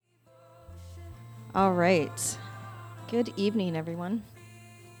All right. Good evening, everyone.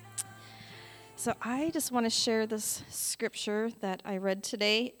 So I just want to share this scripture that I read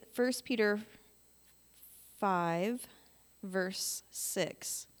today, 1 Peter 5, verse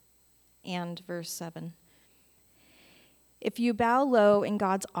 6 and verse 7. If you bow low in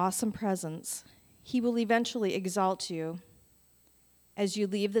God's awesome presence, he will eventually exalt you as you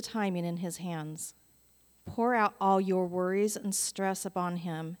leave the timing in his hands. Pour out all your worries and stress upon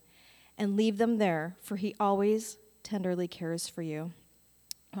him and leave them there, for he always tenderly cares for you.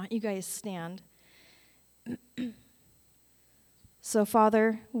 I want you guys to stand. So,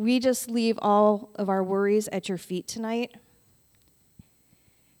 Father, we just leave all of our worries at your feet tonight.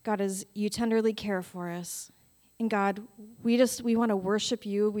 God, as you tenderly care for us. And God, we want to worship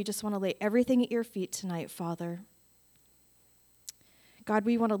you. We just want to lay everything at your feet tonight, Father. God,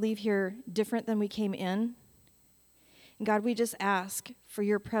 we want to leave here different than we came in. And God, we just ask for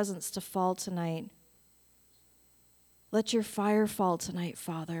your presence to fall tonight. Let your fire fall tonight,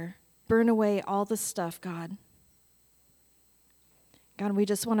 Father. Burn away all the stuff, God. God, we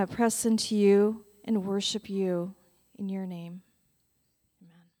just want to press into you and worship you in your name.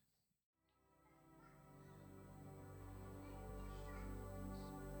 Amen.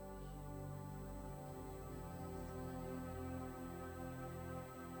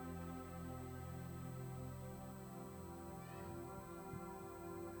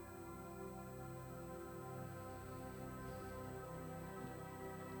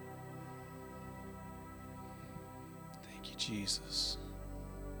 Thank you, Jesus.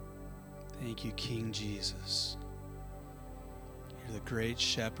 Thank you, King Jesus. You're the great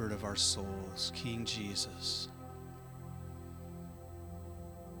shepherd of our souls, King Jesus.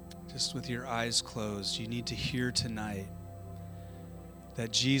 Just with your eyes closed, you need to hear tonight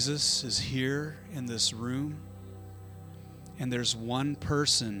that Jesus is here in this room, and there's one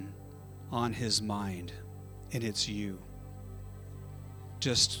person on his mind, and it's you.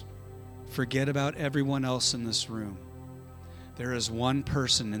 Just forget about everyone else in this room. There is one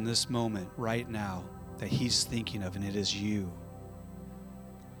person in this moment right now that he's thinking of, and it is you.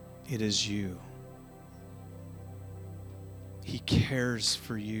 It is you. He cares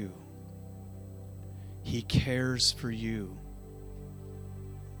for you. He cares for you.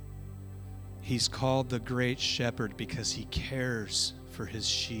 He's called the Great Shepherd because he cares for his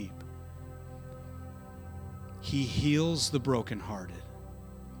sheep. He heals the brokenhearted.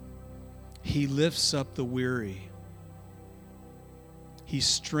 He lifts up the weary. He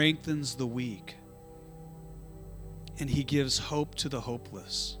strengthens the weak, and he gives hope to the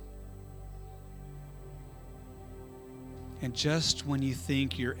hopeless. And just when you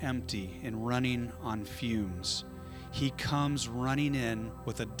think you're empty and running on fumes, he comes running in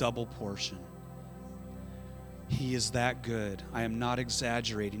with a double portion. He is that good. I am not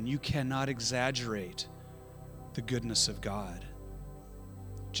exaggerating. You cannot exaggerate the goodness of God.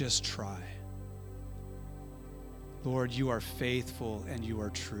 Just try. Lord, you are faithful and you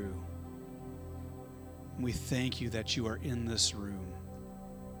are true. We thank you that you are in this room.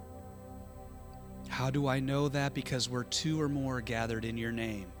 How do I know that? Because where two or more gathered in your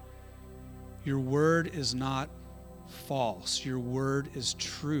name. Your word is not false. Your word is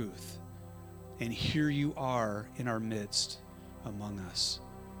truth. And here you are in our midst among us.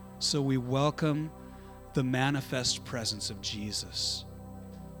 So we welcome the manifest presence of Jesus.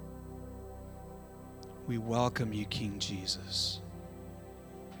 We welcome you, King Jesus.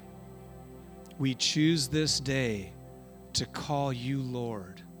 We choose this day to call you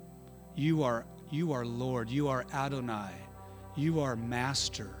Lord. You are Lord. You are Adonai. You are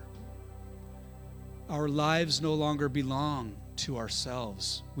Master. Our lives no longer belong to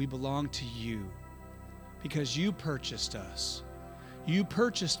ourselves. We belong to you because you purchased us. You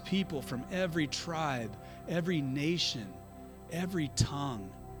purchased people from every tribe, every nation, every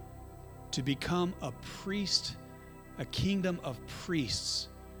tongue, to become a priest, a kingdom of priests,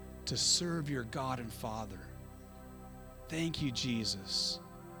 to serve your God and Father. Thank you, Jesus.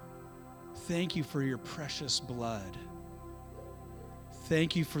 Thank you for your precious blood.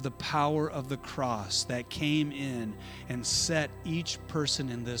 Thank you for the power of the cross that came in and set each person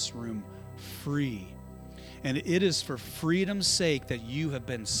in this room free. And it is for freedom's sake that you have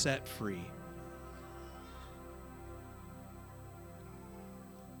been set free.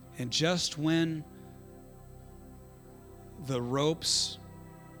 And just when the ropes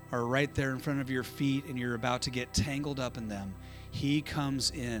are right there in front of your feet and you're about to get tangled up in them, he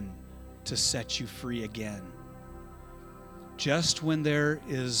comes in to set you free again. Just when there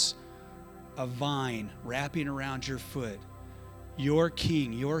is a vine wrapping around your foot, your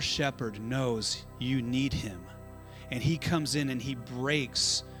king, your shepherd knows you need him. And he comes in and he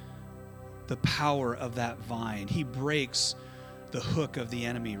breaks the power of that vine. He breaks the hook of the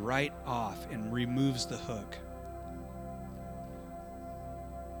enemy right off and removes the hook.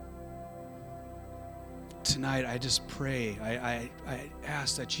 Tonight, I just pray, I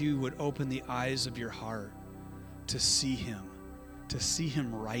ask that you would open the eyes of your heart to see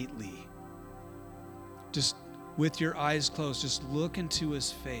him rightly. Just with your eyes closed, just look into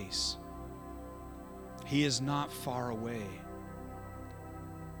his face. He is not far away.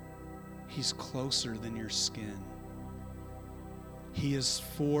 He's closer than your skin. He is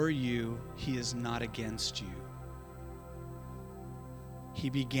for you. He is not against you. He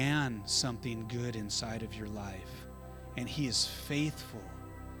began something good inside of your life, and he is faithful.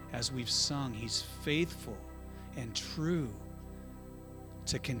 As we've sung, he's faithful and true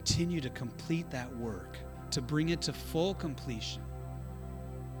to continue to complete that work, to bring it to full completion.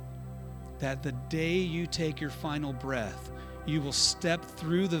 That the day you take your final breath, you will step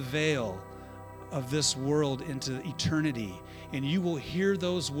through the veil of this world into eternity, and you will hear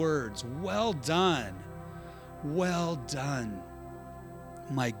those words, "Well done, well done,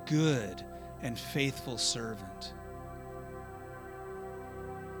 my good and faithful servant."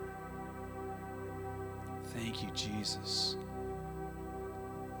 Thank you, Jesus.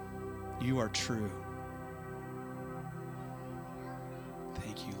 You are true.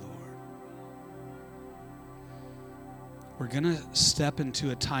 Thank you, Lord. We're going to step into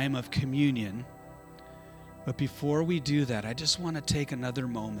a time of communion. But before we do that, I just want to take another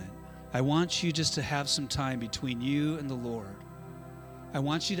moment. I want you just to have some time between you and the Lord. I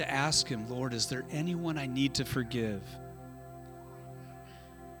want you to ask him, "Lord, is there anyone I need to forgive?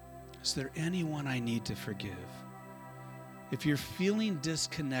 Is there anyone I need to forgive?" If you're feeling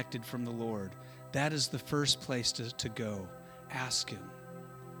disconnected from the Lord, that is the first place to go. Ask him.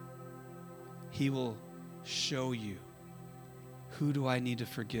 He will show you, who do I need to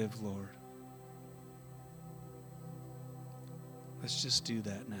forgive, Lord? Let's just do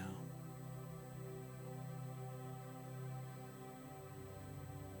that now.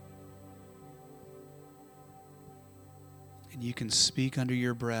 And you can speak under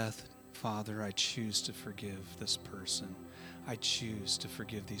your breath, "Father, I choose to forgive this person. I choose to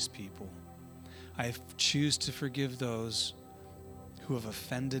forgive these people. I choose to forgive those who have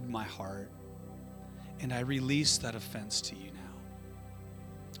offended my heart. And I release that offense to you now.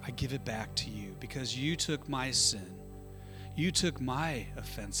 I give it back to you because you took my sin. You took my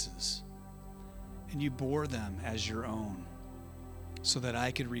offenses and you bore them as your own so that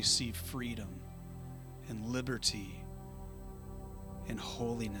I could receive freedom and liberty and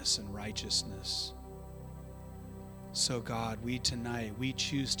holiness and righteousness." So God, we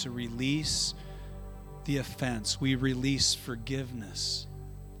choose to release the offense. We release forgiveness,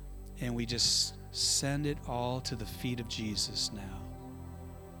 and we just send it all to the feet of Jesus now.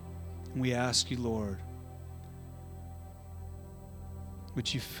 And we ask you, Lord,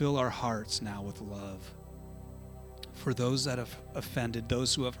 would you fill our hearts now with love for those that have offended,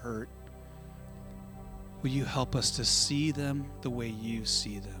 those who have hurt? Will you help us to see them the way you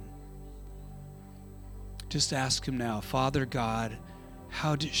see them? Just ask him now, "Father God,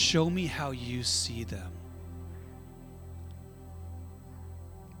 show me how you see them."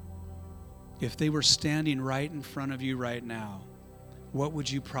 If they were standing right in front of you right now, what would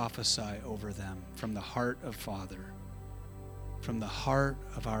you prophesy over them from the heart of Father, from the heart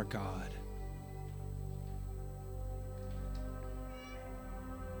of our God?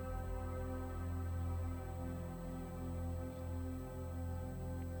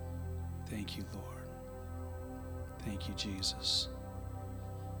 Thank you, Lord. Thank you, Jesus.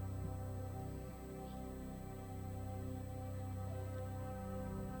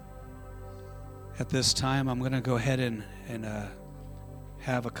 At this time, I'm going to go ahead and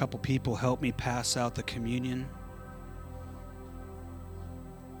have a couple people help me pass out the communion.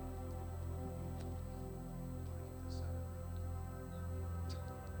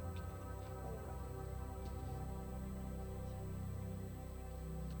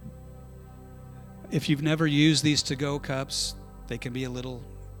 If you've never used these to-go cups, they can be a little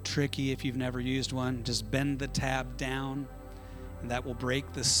tricky if you've never used one. Just bend the tab down, and that will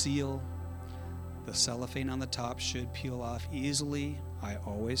break the seal. The cellophane on the top should peel off easily. I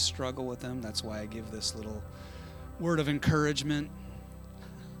always struggle with them. That's why I give this little word of encouragement.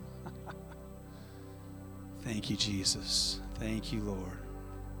 Thank you, Jesus. Thank you, Lord.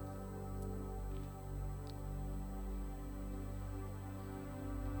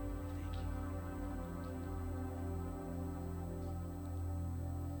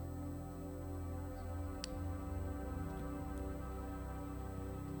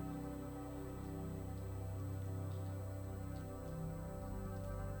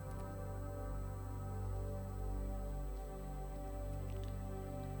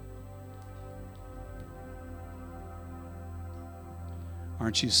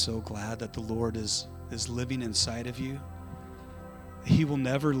 Aren't you so glad that the Lord is living inside of you? He will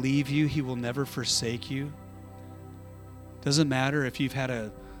never leave you. He will never forsake you. Doesn't matter if you've had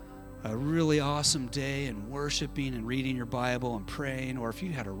a really awesome day in worshiping and reading your Bible and praying, or if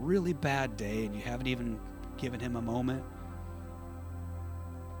you had a really bad day and you haven't even given him a moment.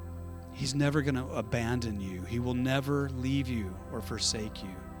 He's never going to abandon you. He will never leave you or forsake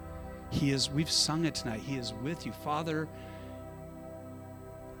you. We've sung it tonight. He is with you. Father,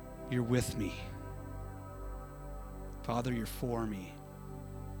 you're with me. Father, you're for me.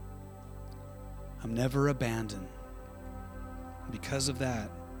 I'm never abandoned. Because of that,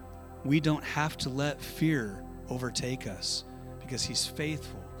 we don't have to let fear overtake us because he's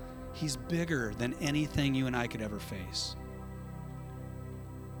faithful. He's bigger than anything you and I could ever face.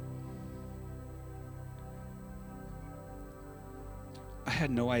 I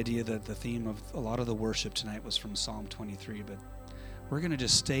had no idea that the theme of a lot of the worship tonight was from Psalm 23, but we're going to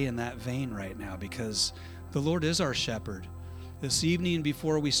just stay in that vein right now because the Lord is our shepherd. This evening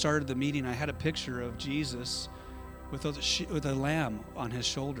before we started the meeting, I had a picture of Jesus with a lamb on his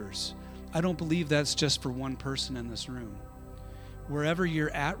shoulders. I don't believe that's just for one person in this room. Wherever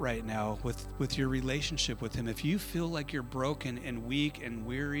you're at right now with your relationship with him, if you feel like you're broken and weak and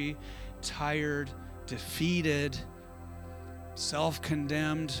weary, tired, defeated,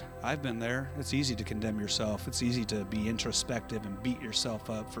 self-condemned, I've been there. It's easy to condemn yourself. It's easy to be introspective and beat yourself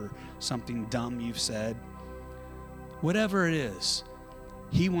up for something dumb you've said. Whatever it is,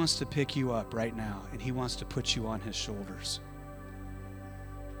 he wants to pick you up right now, and he wants to put you on his shoulders.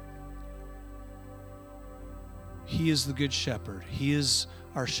 He is the good shepherd. He is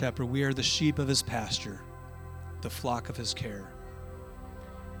our shepherd. We are the sheep of his pasture, the flock of his care.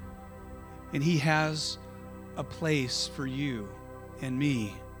 And he has a place for you and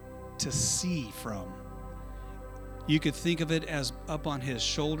me to see from. You could think of it as up on his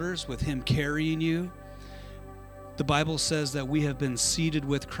shoulders with him carrying you. The Bible says that we have been seated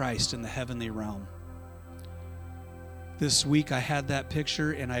with Christ in the heavenly realm. This week I had that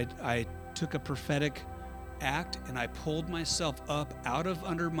picture and I took a prophetic act and I pulled myself up out of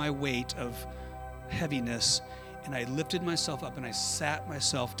under my weight of heaviness, and I lifted myself up and I sat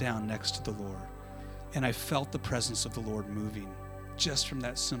myself down next to the Lord. And I felt the presence of the Lord moving just from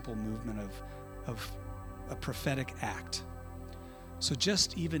that simple movement of a prophetic act. So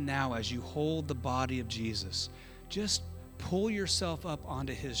just even now, as you hold the body of Jesus, just pull yourself up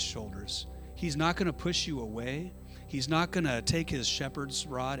onto his shoulders. He's not going to push you away. He's not going to take his shepherd's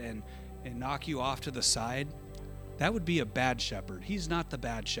rod and knock you off to the side. That would be a bad shepherd. He's not the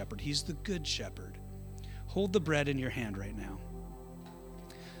bad shepherd. He's the good shepherd. Hold the bread in your hand right now.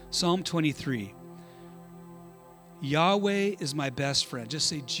 Psalm 23. Yahweh is my best friend. Just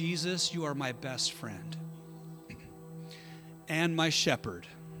say, Jesus, you are my best friend and my shepherd.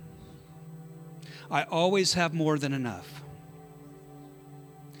 I always have more than enough.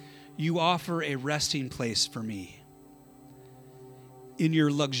 You offer a resting place for me in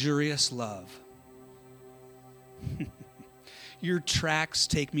your luxurious love. Your tracks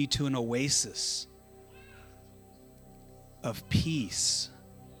take me to an oasis of peace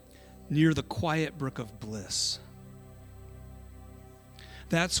near the quiet brook of bliss.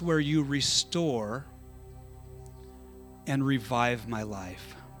 That's where you restore and revive my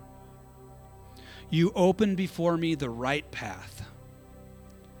life. You open before me the right path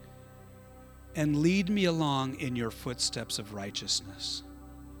and lead me along in your footsteps of righteousness,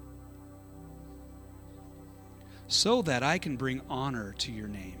 so that I can bring honor to your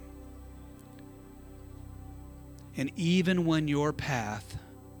name. And even when your path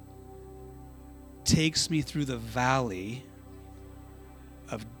takes me through the valley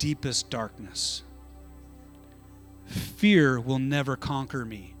of deepest darkness, fear will never conquer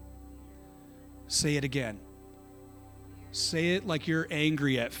me. Say it again. Say it like you're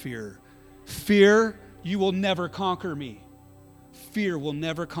angry at fear. Fear, you will never conquer me. Fear will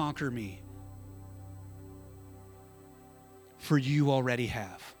never conquer me. For you already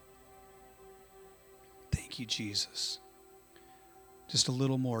have. Thank you, Jesus. Just a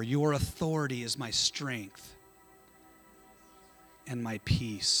little more. Your authority is my strength and my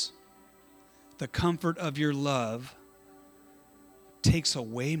peace. The comfort of your love takes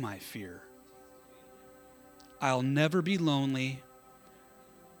away my fear. I'll never be lonely,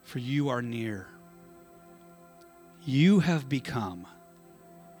 for you are near. You have become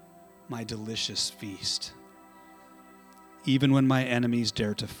my delicious feast, even when my enemies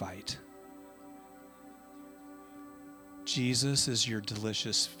dare to fight. Jesus is your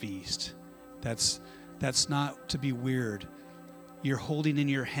delicious feast. That's not to be weird. You're holding in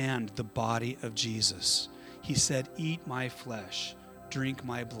your hand the body of Jesus. He said, eat my flesh, drink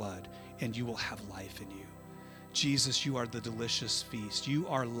my blood, and you will have life in you. Jesus, you are the delicious feast. You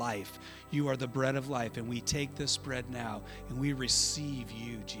are life. You are the bread of life. And we take this bread now and we receive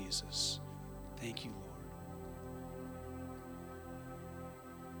you, Jesus. Thank you, Lord.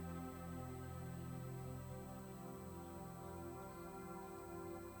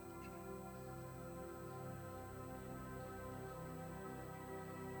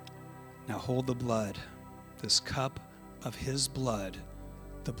 Now hold the blood, this cup of his blood,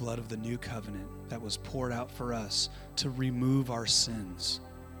 the blood of the new covenant that was poured out for us to remove our sins.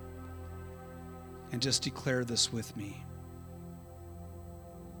 And just declare this with me.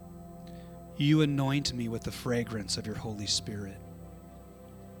 You anoint me with the fragrance of your Holy Spirit.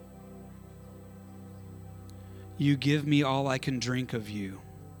 You give me all I can drink of you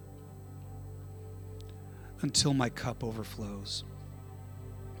until my cup overflows.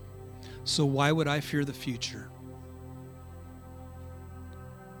 So why would I fear the future?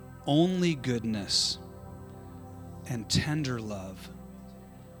 Only goodness and tender love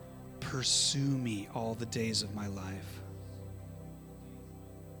pursue me all the days of my life.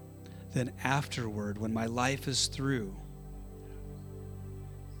 Then afterward, when my life is through,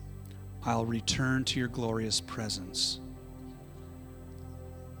 I'll return to your glorious presence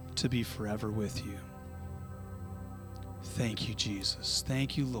to be forever with you. Thank you, Jesus.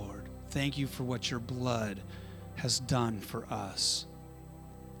 Thank you, Lord. Thank you for what your blood has done for us.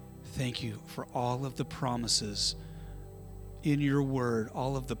 Thank you for all of the promises in your word,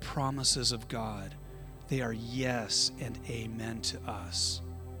 all of the promises of God. They are yes and amen to us.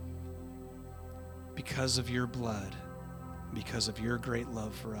 Because of your blood, because of your great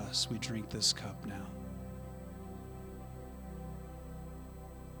love for us, we drink this cup now.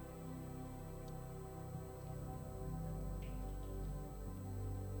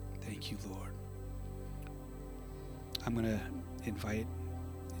 Thank you, Lord. I'm going to invite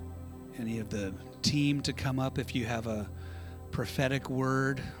any of the team to come up if you have a prophetic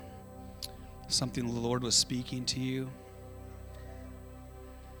word, something the Lord was speaking to you.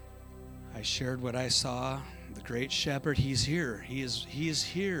 I shared what I saw. The great shepherd, he's here. He is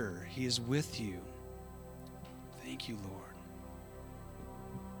here. He is with you. Thank you, Lord.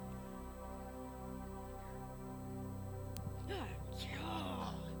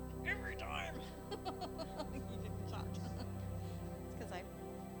 Every time. You didn't talk. It's because I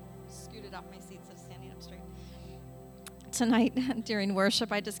scooted off my seat instead of standing up straight. Tonight during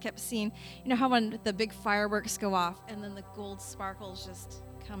worship, I just kept seeing, you know how when the big fireworks go off and then the gold sparkles just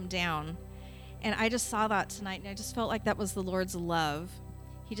come down. And I just saw that tonight, and I just felt like that was the Lord's love.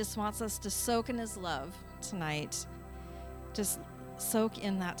 He just wants us to soak in his love tonight. Just soak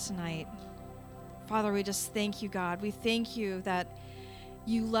in that tonight. Father, we just thank you, God. We thank you that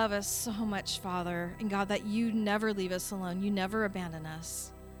you love us so much, Father. And God, that you never leave us alone. You never abandon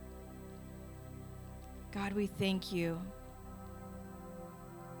us. God, we thank you.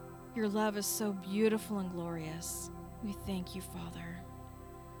 Your love is so beautiful and glorious. We thank you, Father.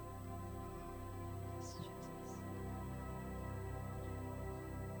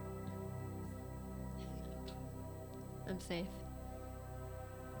 I'm safe.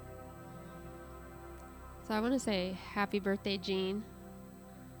 So I want to say happy birthday, Jean.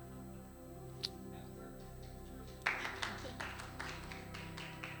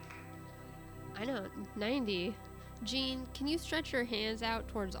 I know, 90. Jean, can you stretch your hands out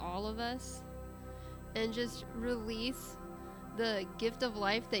towards all of us and just release the gift of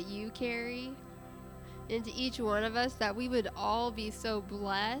life that you carry into each one of us, that we would all be so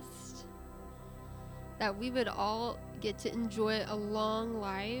blessed, that we would all get to enjoy a long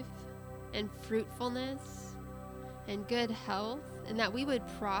life and fruitfulness and good health, and that we would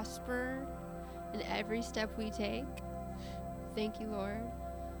prosper in every step we take. Thank you, Lord.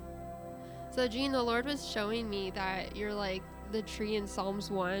 So, Jean, the Lord was showing me that you're like the tree in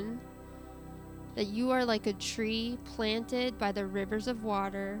Psalms 1, that you are like a tree planted by the rivers of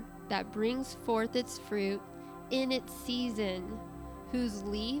water that brings forth its fruit in its season, whose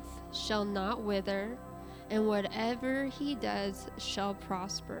leaf shall not wither, and whatever he does shall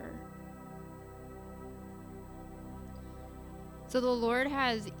prosper. So the Lord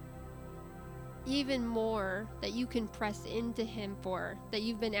has even more that you can press into him for, that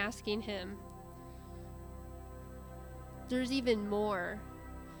you've been asking him. There's even more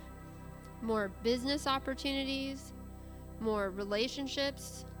business opportunities, more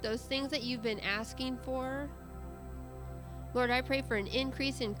relationships, those things that you've been asking for. Lord, I pray for an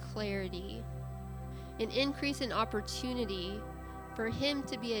increase in clarity, an increase in opportunity for him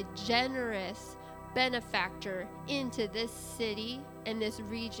to be a generous benefactor into this city and this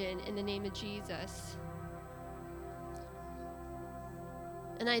region in the name of Jesus.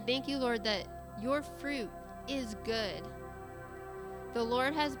 And I thank you, Lord, that your fruit is good. The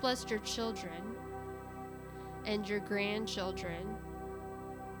Lord has blessed your children and your grandchildren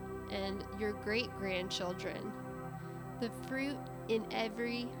and your great-grandchildren. The fruit in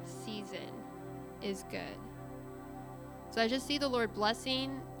every season is good. So I just see the Lord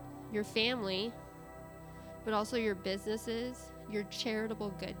blessing your family, but also your businesses, your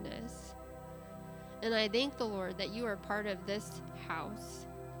charitable goodness. And I thank the Lord that you are part of this house,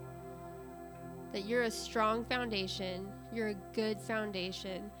 that you're a strong foundation, you're a good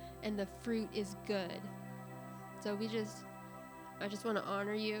foundation, and the fruit is good. So I just want to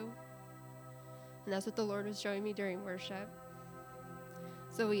honor you. And that's what the Lord was showing me during worship.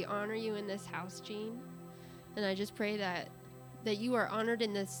 So we honor you in this house, Jean. And I just pray that you are honored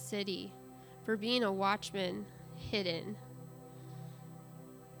in this city for being a watchman hidden.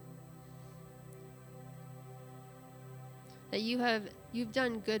 That you've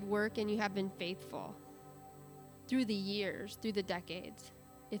done good work and you have been faithful through the years, through the decades.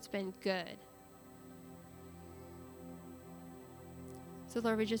 It's been good. So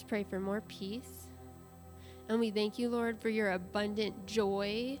Lord, we just pray for more peace. And we thank you, Lord, for your abundant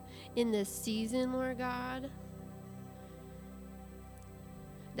joy in this season, Lord God.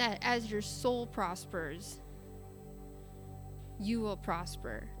 That as your soul prospers, you will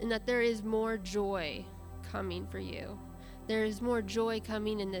prosper. And that there is more joy coming for you. There is more joy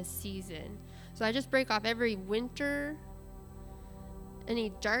coming in this season. So I just break off every winter,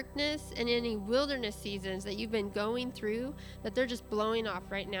 any darkness, and any wilderness seasons that you've been going through, that they're just blowing off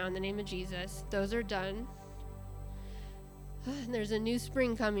right now in the name of Jesus. Those are done. And there's a new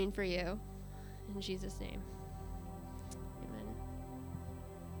spring coming for you. In Jesus' name. Amen.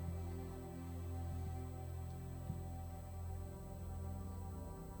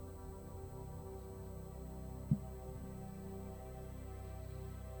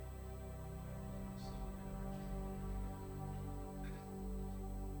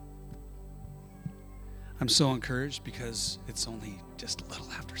 I'm so encouraged because it's only just a little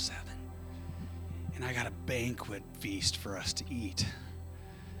after 7. And I got a banquet feast for us to eat.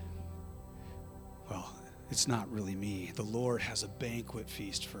 Well, it's not really me. The Lord has a banquet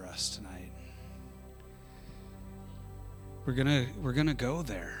feast for us tonight. We're gonna go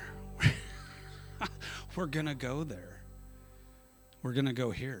there. We're gonna go there. We're gonna go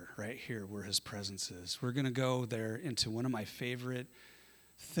here, right here, where his presence is. We're gonna go there into one of my favorite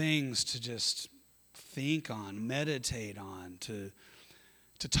things to just think on, meditate on, to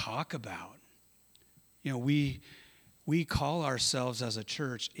talk about. You know, we call ourselves as a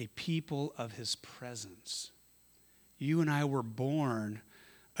church a people of his presence. You and I were born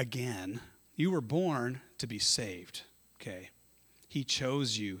again. You were born to be saved, okay? He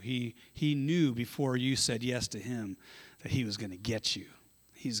chose you. He knew before you said yes to him that he was going to get you.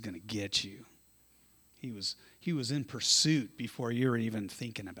 He's going to get you. He was in pursuit before you were even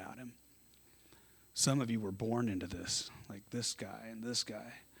thinking about him. Some of you were born into this, like this guy and this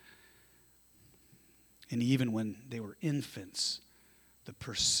guy. And even when they were infants, the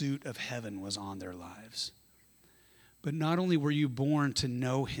pursuit of heaven was on their lives. But not only were you born to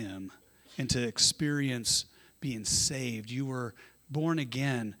know him and to experience being saved, you were born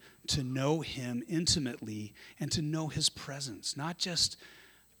again to know him intimately and to know his presence. Not just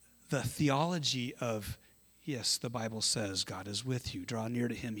the theology of, yes, the Bible says God is with you. Draw near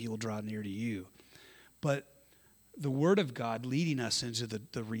to him, he will draw near to you. But the word of God leading us into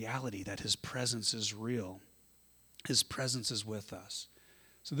the reality that his presence is real. His presence is with us.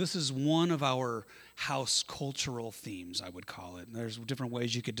 So this is one of our house cultural themes, I would call it. And there's different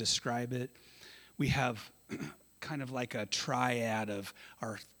ways you could describe it. We have kind of like a triad of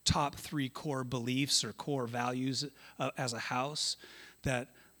our top 3 core beliefs or core values as a house, that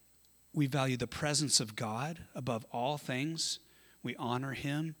we value the presence of God above all things. We honor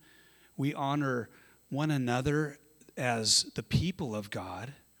him. We honor one another as the people of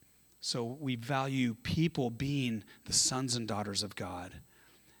God. So we value people being the sons and daughters of God.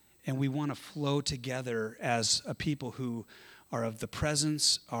 And we want to flow together as a people who are of the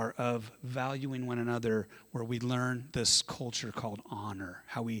presence, are of valuing one another, where we learn this culture called honor.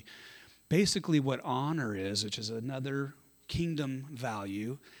 How we, basically what honor is, which is another kingdom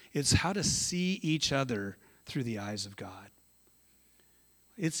value, it's how to see each other through the eyes of God.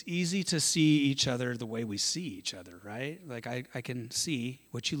 It's easy to see each other the way we see each other, right? Like I can see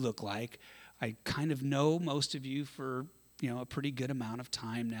what you look like. I kind of know most of you for, a pretty good amount of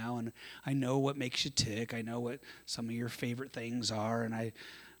time now, and I know what makes you tick. I know what some of your favorite things are, and I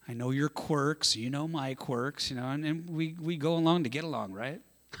know your quirks. You know my quirks, and we go along to get along, right?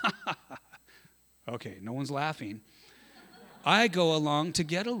 Okay, no one's laughing. I go along to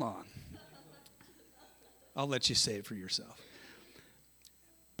get along. I'll let you say it for yourself.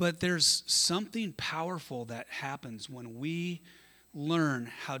 But there's something powerful that happens when we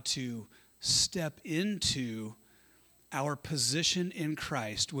learn how to step into our position in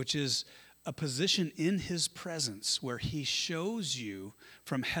Christ, which is a position in his presence where he shows you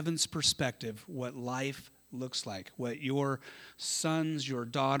from heaven's perspective what life looks like, what your sons, your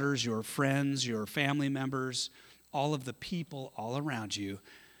daughters, your friends, your family members, all of the people all around you,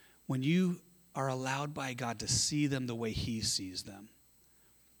 when you are allowed by God to see them the way he sees them.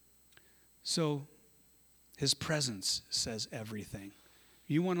 So his presence says everything.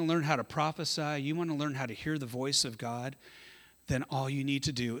 You want to learn how to prophesy, you want to learn how to hear the voice of God, then all you need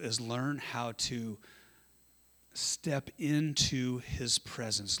to do is learn how to step into his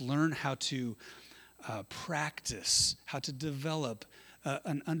presence. Learn how to practice, how to develop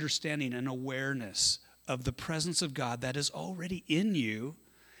an understanding, an awareness of the presence of God that is already in you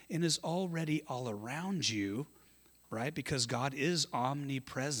and is already all around you, right? Because God is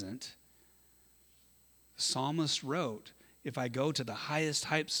omnipresent. The psalmist wrote, if I go to the highest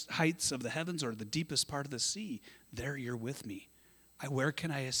heights of the heavens or the deepest part of the sea, there you're with me. Where can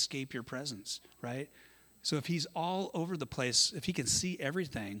I escape your presence, right? So if he's all over the place, if he can see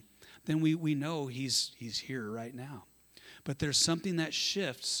everything, then we know he's here right now. But there's something that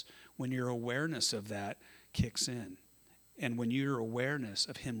shifts when your awareness of that kicks in. And when your awareness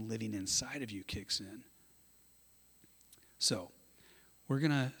of him living inside of you kicks in. So we're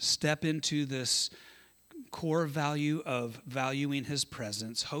going to step into this core value of valuing his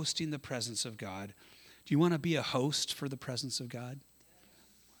presence, hosting the presence of God. Do you want to be a host for the presence of God?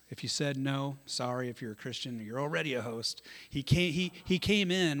 If you said no, sorry. If you're a Christian, you're already a host. He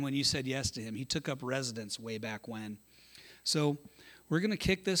came in when you said yes to him. He took up residence way back when. So we're going to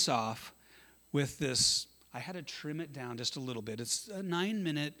kick this off with this. I had to trim it down just a little bit. It's a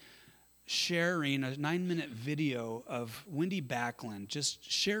 9-minute sharing, a 9-minute video of Wendy Backlund just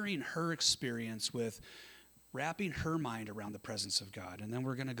sharing her experience with wrapping her mind around the presence of God. And then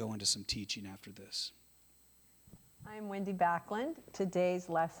we're going to go into some teaching after this. I'm Wendy Backlund. Today's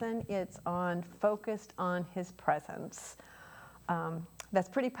lesson, it's on focused on his presence. That's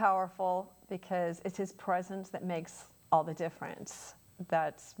pretty powerful because it's his presence that makes all the difference.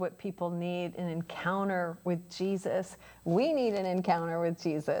 That's what people need, an encounter with Jesus. We need an encounter with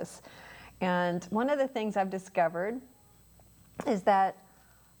Jesus. And one of the things I've discovered is that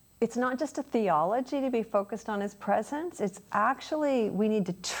it's not just a theology to be focused on his presence. It's actually, we need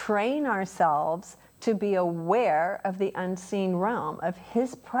to train ourselves to be aware of the unseen realm, of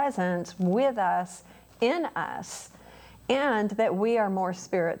his presence with us, in us, and that we are more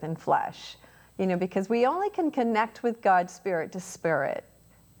spirit than flesh. Because we only can connect with God's spirit to spirit.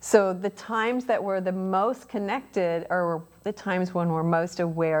 So the times that we're the most connected are the times when we're most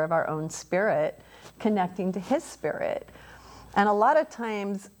aware of our own spirit, connecting to his spirit. And a lot of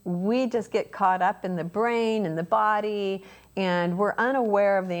times we just get caught up in the brain and the body, and we're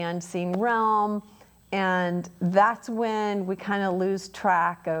unaware of the unseen realm. And that's when we kind of lose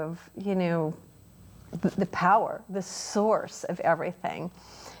track of, the power, the source of everything.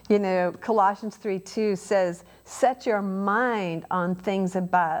 Colossians 3:2 says, set your mind on things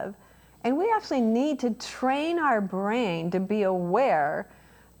above. And we actually need to train our brain to be aware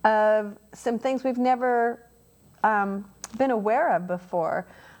of some things we've never been aware of before.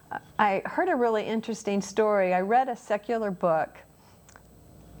 I heard a really interesting story. I read a secular book,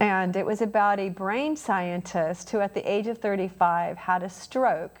 and it was about a brain scientist who at the age of 35 had a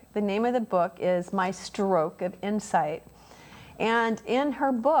stroke. The name of the book is My Stroke of Insight. And in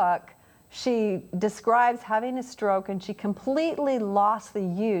her book, she describes having a stroke, and she completely lost the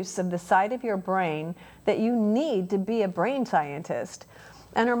use of the side of your brain that you need to be a brain scientist.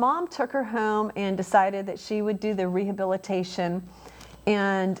 And her mom took her home and decided that she would do the rehabilitation.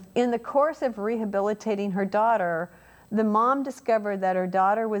 And in the course of rehabilitating her daughter, the mom discovered that her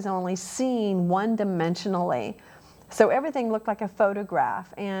daughter was only seeing one-dimensionally. So everything looked like a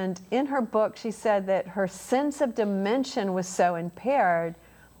photograph. And in her book, she said that her sense of dimension was so impaired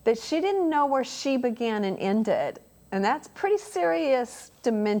that she didn't know where she began and ended. And that's pretty serious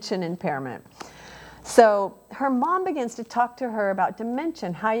dimension impairment. So her mom begins to talk to her about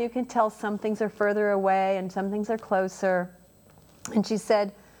dimension, how you can tell some things are further away and some things are closer. And she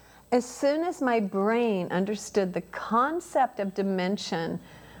said, as soon as my brain understood the concept of dimension,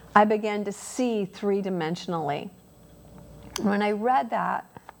 I began to see three-dimensionally. When I read that,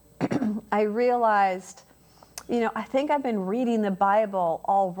 I realized, I think I've been reading the Bible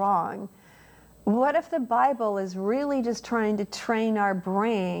all wrong. What if the Bible is really just trying to train our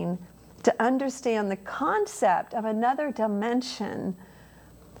brain to understand the concept of another dimension.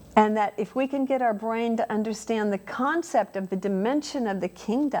 And that if we can get our brain to understand the concept of the dimension of the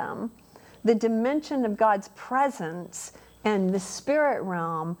kingdom, the dimension of God's presence and the spirit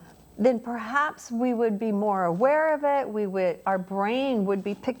realm, then perhaps we would be more aware of it. Our brain would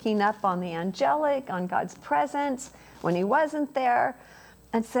be picking up on the angelic, on God's presence when he wasn't there.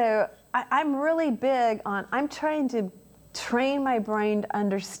 And so I'm really big on, I'm trying to train my brain to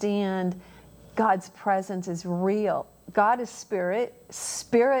understand God's presence is real. God is spirit.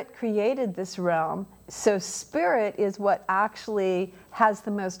 Spirit created this realm. So spirit is what actually has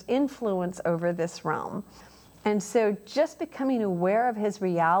the most influence over this realm. And so just becoming aware of his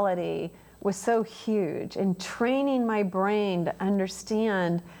reality was so huge, and training my brain to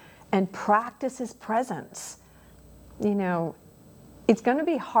understand and practice his presence. You know, it's going to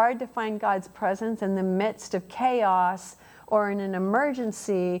be hard to find God's presence in the midst of chaos or in an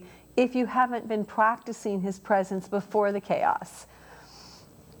emergency if you haven't been practicing his presence before the chaos.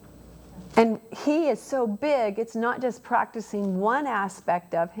 And he is so big, it's not just practicing one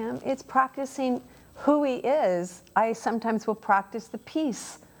aspect of him, it's practicing who he is. I sometimes will practice the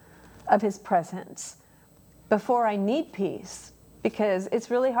peace of his presence before I need peace, because it's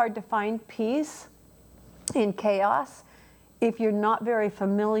really hard to find peace in chaos if you're not very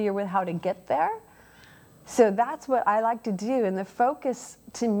familiar with how to get there. So that's what I like to do. And the focus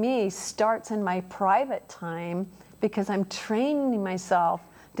to me starts in my private time, because I'm training myself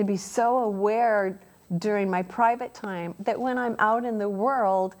to be so aware during my private time that when I'm out in the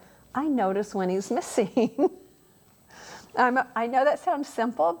world, I notice when he's missing. I know that sounds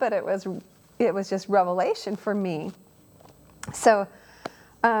simple, but it was just revelation for me. So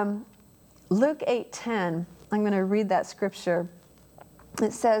Luke 8:10, I'm going to read that scripture.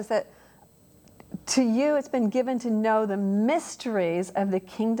 It says that, to you it's been given to know the mysteries of the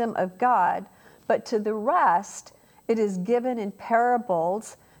kingdom of God, but to the rest it is given in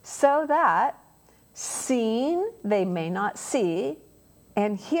parables, so that seeing they may not see,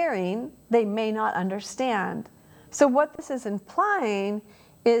 and hearing they may not understand. So what this is implying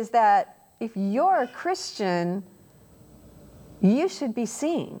is that if you're a Christian, you should be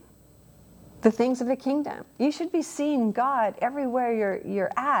seeing the things of the kingdom. You should be seeing God everywhere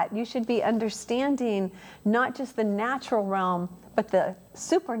you're at. You should be understanding not just the natural realm, but the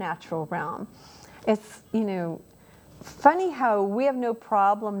supernatural realm. It's, funny how we have no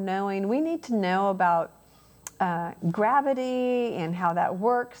problem knowing. We need to know about gravity and how that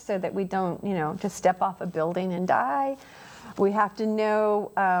works so that we don't, just step off a building and die. We have to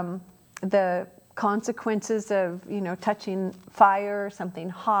know the consequences of, touching fire, something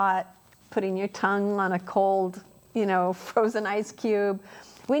hot, putting your tongue on a cold, frozen ice cube.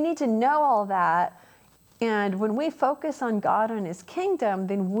 We need to know all that. And when we focus on God and his kingdom,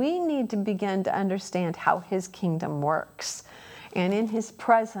 then we need to begin to understand how his kingdom works. And in his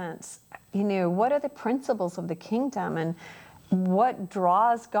presence, what are the principles of the kingdom, and what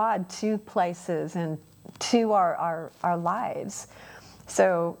draws God to places and to our lives.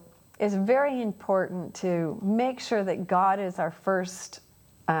 So it's very important to make sure that God is our first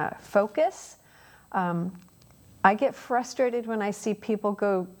focus. I get frustrated when I see people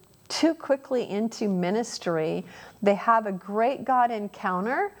go too quickly into ministry. They have a great God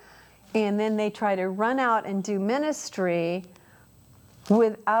encounter, and then they try to run out and do ministry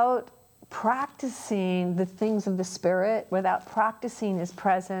without practicing the things of the Spirit, without practicing his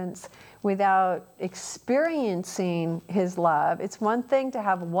presence, without experiencing his love. It's one thing to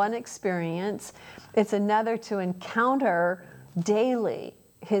have one experience. It's another to encounter daily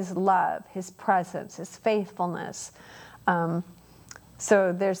his love, his presence, his faithfulness.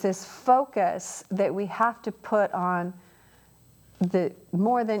 So there's this focus that we have to put on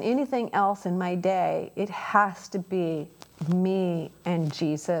more than anything else in my day. It has to be me and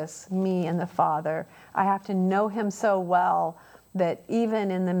Jesus, me and the Father. I have to know him so well that even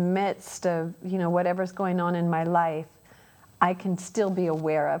in the midst of, whatever's going on in my life, I can still be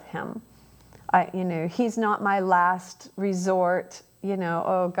aware of him. He's not my last resort,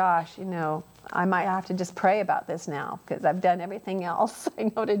 oh gosh, I might have to just pray about this now because I've done everything else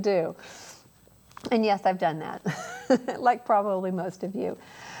I know to do. And yes, I've done that, like probably most of you.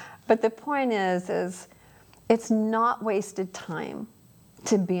 But the point is it's not wasted time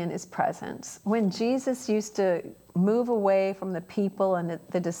to be in his presence. When Jesus used to move away from the people and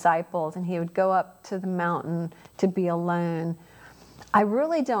the disciples, and he would go up to the mountain to be alone, I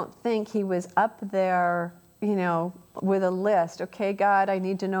really don't think he was up there, with a list. Okay, God, I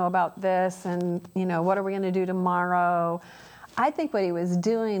need to know about this, and, what are we going to do tomorrow? I think what he was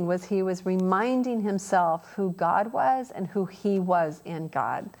doing was he was reminding himself who God was and who he was in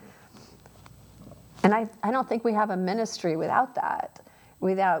God. And I don't think we have a ministry without that,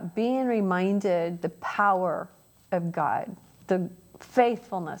 without being reminded the power of God, the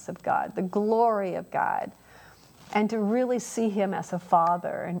faithfulness of God, the glory of God, and to really see him as a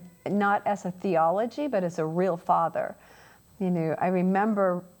father, and not as a theology, but as a real father. I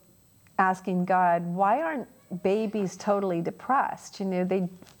remember asking God, why aren't babies totally depressed? They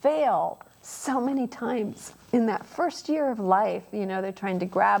fail so many times in that first year of life. They're trying to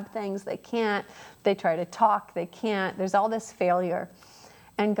grab things, they can't. They try to talk, they can't. There's all this failure.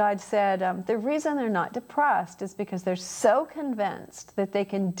 And God said, the reason they're not depressed is because they're so convinced that they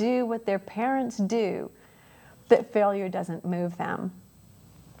can do what their parents do, that failure doesn't move them.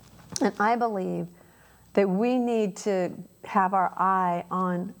 And I believe that we need to have our eye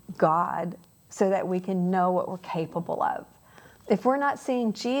on God so that we can know what we're capable of. If we're not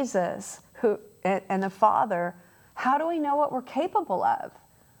seeing Jesus and the Father, how do we know what we're capable of?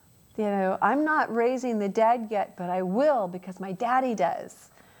 I'm not raising the dead yet, but I will because my daddy does.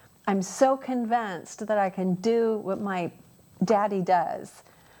 I'm so convinced that I can do what my daddy does.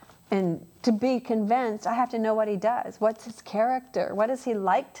 And to be convinced, I have to know what he does. What's his character? What does he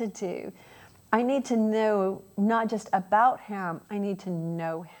like to do? I need to know not just about him, I need to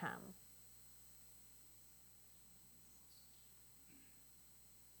know him.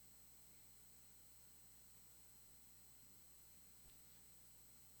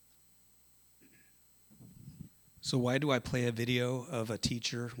 So why do I play a video of a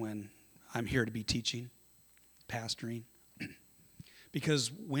teacher when I'm here to be teaching, pastoring?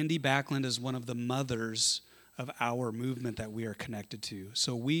 Because Wendy Backlund is one of the mothers of our movement that we are connected to.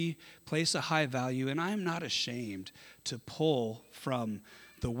 So we place a high value, and I am not ashamed to pull from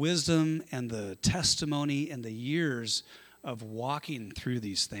the wisdom and the testimony and the years of walking through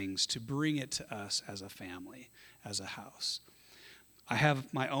these things to bring it to us as a family, as a house. I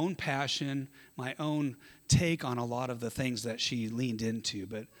have my own passion, my own take on a lot of the things that she leaned into,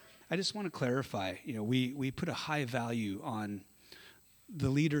 but I just want to clarify, we put a high value on the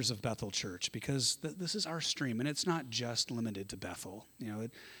leaders of Bethel Church because this is our stream, and it's not just limited to Bethel.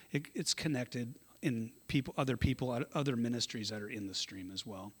 It's connected in other ministries that are in the stream as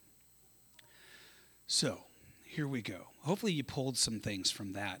well. So here we go. Hopefully you pulled some things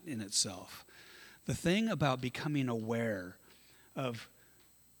from that in itself. The thing about becoming aware of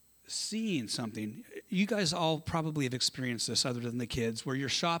seeing something, you guys all probably have experienced this other than the kids, where you're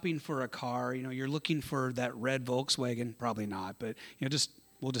shopping for a car, you're looking for that red Volkswagen, probably not, but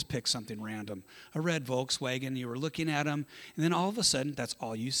we'll just pick something random. A red Volkswagen, you were looking at them, and then all of a sudden, that's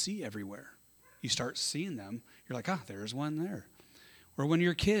all you see everywhere. You start seeing them, you're like, there's one there. Or when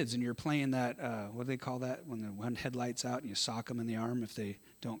you're kids and you're playing that, what do they call that, when the one headlight's out and you sock them in the arm if they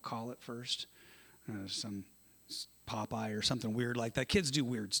don't call it first? Some Popeye or something weird like that. Kids do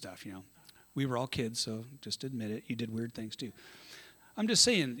weird stuff, We were all kids, so just admit it. You did weird things too. I'm just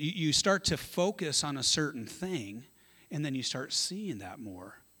saying, you start to focus on a certain thing, and then you start seeing that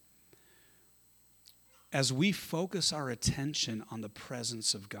more. As we focus our attention on the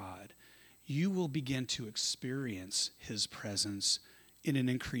presence of God, you will begin to experience his presence in an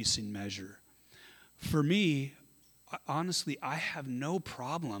increasing measure. For me, honestly, I have no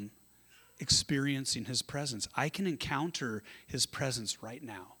problem experiencing his presence. I can encounter his presence right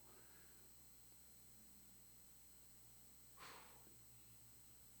now.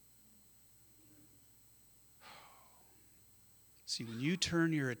 See, when you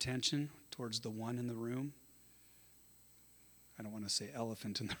turn your attention towards the one in the room, I don't want to say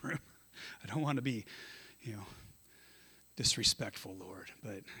elephant in the room. I don't want to be, disrespectful, Lord,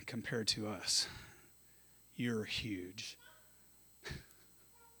 but compared to us, you're huge.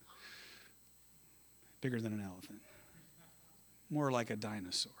 Bigger than an elephant. More like a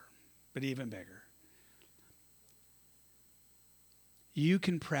dinosaur, but even bigger. You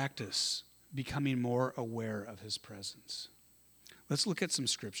can practice becoming more aware of his presence. Let's look at some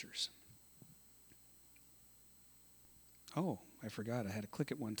scriptures. Oh, I forgot. I had to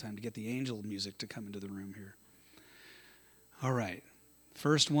click it one time to get the angel music to come into the room here. All right.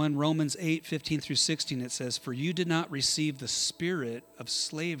 First one, Romans 8:15-16, it says, "For you did not receive the spirit of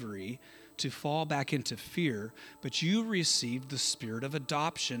slavery to fall back into fear, but you received the spirit of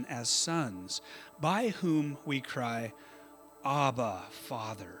adoption as sons, by whom we cry, Abba,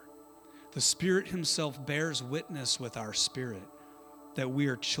 Father. The Spirit himself bears witness with our spirit that we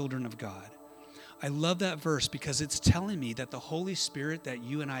are children of God." I love that verse because it's telling me that the Holy Spirit that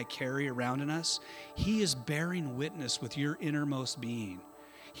you and I carry around in us, he is bearing witness with your innermost being.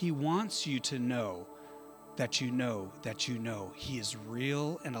 He wants you to know that you know that you know he is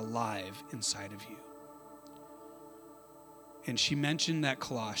real and alive inside of you. And she mentioned that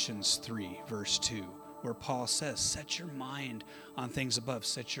Colossians 3, verse 2, where Paul says, set your mind on things above,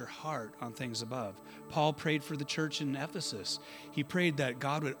 set your heart on things above. Paul prayed for the church in Ephesus. He prayed that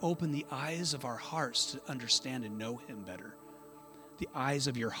God would open the eyes of our hearts to understand and know him better. The eyes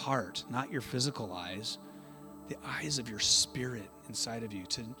of your heart, not your physical eyes, the eyes of your spirit inside of you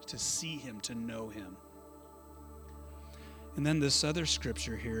to see him, to know him. And then this other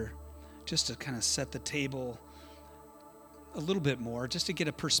scripture here, just to kind of set the table a little bit more, just to get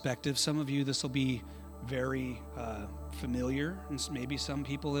a perspective. Some of you, this will be very familiar, and maybe some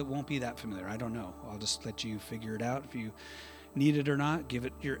people it won't be that familiar. I don't know. I'll just let you figure it out. If you need it or not, give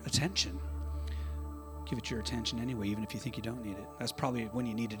it your attention. Give it your attention anyway, even if you think you don't need it. That's probably when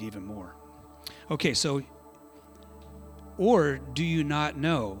you need it even more. Okay, so, or do you not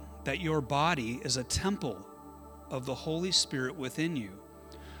know that your body is a temple of the Holy Spirit within you,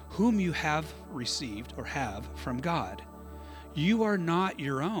 whom you have received or have from God? You are not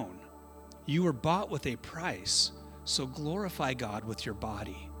your own. You were bought with a price, so glorify God with your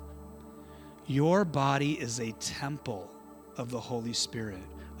body. Your body is a temple of the Holy Spirit,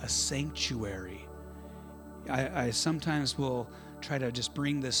 a sanctuary. I sometimes will try to just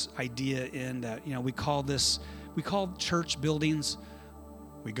bring this idea in that, we call church buildings,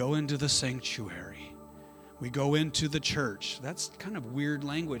 we go into the sanctuary. We go into the church. That's kind of weird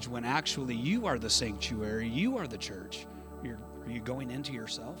language when actually you are the sanctuary, you are the church. Are you going into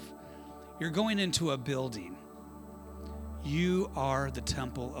yourself? You're going into a building. You are the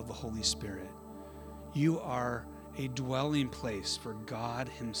temple of the Holy Spirit. You are a dwelling place for God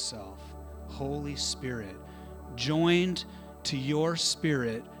himself. Holy Spirit, joined to your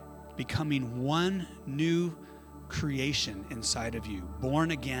spirit, becoming one new creation inside of you,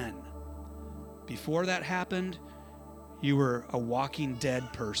 born again. Before that happened, you were a walking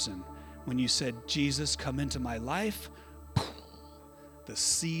dead person. When you said, Jesus, come into my life, the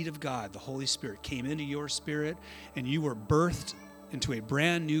seed of God, the Holy Spirit, came into your spirit, and you were birthed into a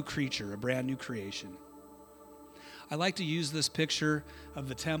brand new creature, a brand new creation. I like to use this picture of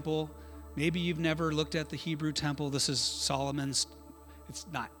the temple. Maybe you've never looked at the Hebrew temple. This is Solomon's. It's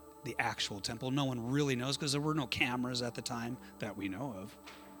not the actual temple. No one really knows because there were no cameras at the time that we know of.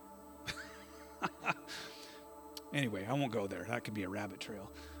 Anyway, I won't go there. That could be a rabbit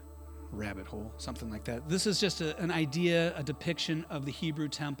trail. Rabbit hole, something like that. This is just an idea, a depiction of the Hebrew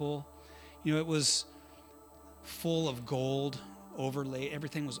temple. It was full of gold, overlaid.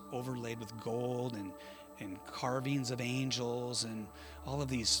 Everything was overlaid with gold and carvings of angels and all of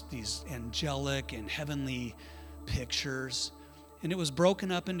these angelic and heavenly pictures. And it was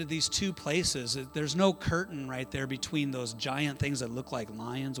broken up into these two places. There's no curtain right there between those giant things that look like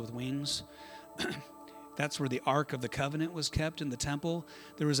lions with wings. That's where the Ark of the Covenant was kept in the temple.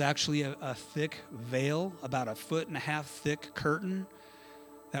 There was actually a thick veil, about 1.5 foot thick curtain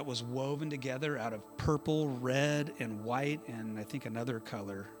that was woven together out of purple, red, and white, and I think another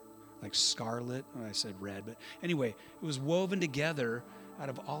color, like scarlet. I said red, but anyway, it was woven together out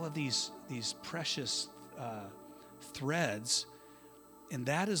of all of these precious threads, and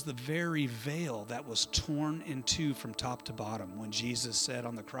that is the very veil that was torn in two from top to bottom when Jesus said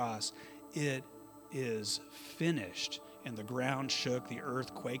on the cross, "It is finished," and the ground shook, the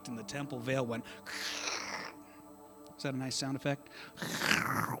earth quaked, and the temple veil went. Is that a nice sound effect?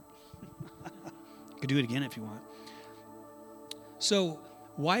 You could do it again if you want. So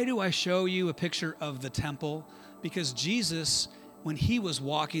why do I show you a picture of the temple? Because Jesus, when he was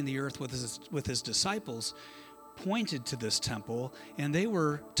walking the earth with his disciples, pointed to this temple, and they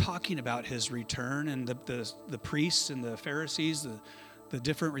were talking about his return, and the priests and the Pharisees, the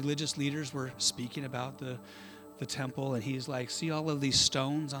different religious leaders were speaking about the temple, and he's like, see all of these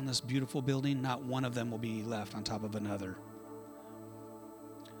stones on this beautiful building? Not one of them will be left on top of another.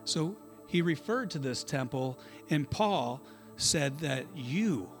 So he referred to this temple, and Paul said that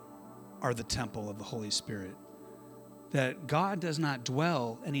you are the temple of the Holy Spirit, that God does not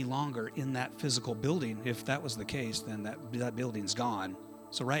dwell any longer in that physical building. If that was the case, then that building's gone.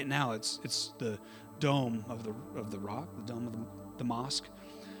 So right now it's the dome of the rock, the dome of the mosque,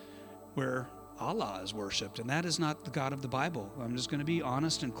 where Allah is worshipped, and that is not the God of the Bible. I'm just going to be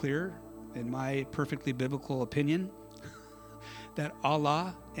honest and clear in my perfectly biblical opinion that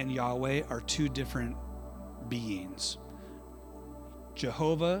Allah and Yahweh are two different beings.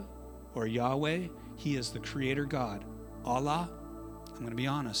 Jehovah or Yahweh, he is the creator God. Allah, I'm going to be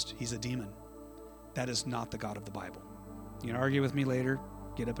honest, he's a demon. That is not the God of the Bible. You can argue with me later,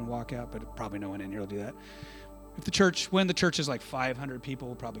 get up and walk out, but probably no one in here will do that. When the church is like 500 people,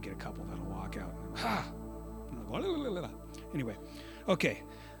 we'll probably get a couple that'll walk out. Anyway, okay.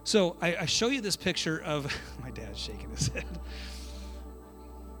 So I show you this picture of, my dad's shaking his head.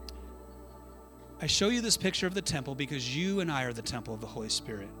 I show you this picture of the temple because you and I are the temple of the Holy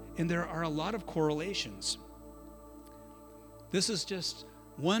Spirit. And there are a lot of correlations. This is just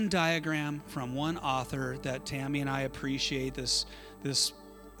one diagram from one author that Tammy and I appreciate. This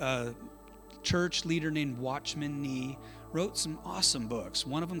church leader named Watchman Nee wrote some awesome books.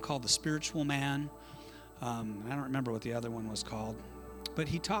 One of them called The Spiritual Man. I don't remember what the other one was called. But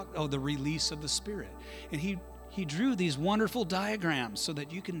he talked, The Release of the Spirit. And he drew these wonderful diagrams so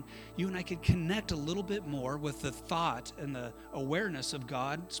that you and I could connect a little bit more with the thought and the awareness of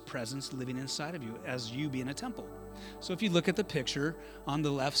God's presence living inside of you as you being a temple. So if you look at the picture on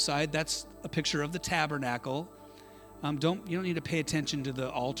the left side, that's a picture of the tabernacle. You don't need to pay attention to the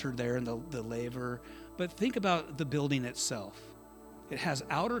altar there and the laver, but think about the building itself. It has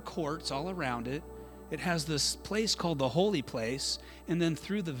outer courts all around it. It has this place called the Holy Place, and then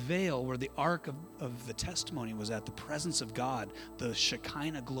through the veil where the Ark of the Testimony was at, the presence of God, the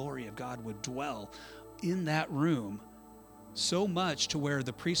Shekinah glory of God would dwell in that room, so much to where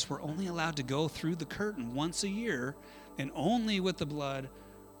the priests were only allowed to go through the curtain once a year, and only with the blood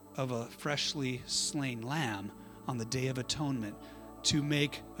of a freshly slain lamb on the Day of Atonement, to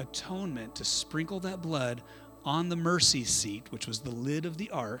make atonement, to sprinkle that blood on the mercy seat, which was the lid of the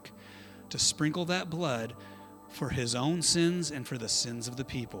ark, to sprinkle that blood for his own sins and for the sins of the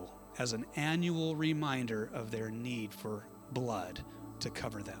people as an annual reminder of their need for blood to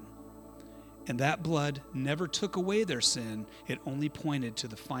cover them. And that blood never took away their sin. It only pointed to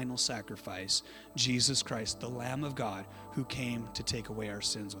the final sacrifice, Jesus Christ, the Lamb of God, who came to take away our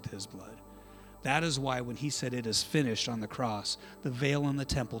sins with his blood. That is why when he said it is finished on the cross, the veil in the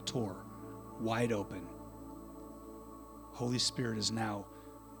temple tore wide open. Holy Spirit is now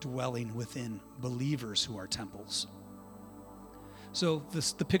dwelling within believers who are temples. So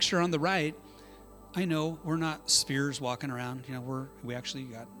the picture on the right, I know we're not spheres walking around. We actually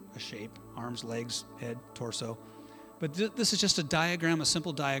got a shape: arms, legs, head, torso. But this is just a diagram, a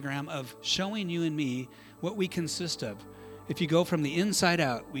simple diagram of showing you and me what we consist of. If you go from the inside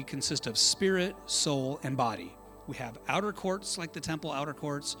out, we consist of spirit, soul, and body. We have outer courts like the temple outer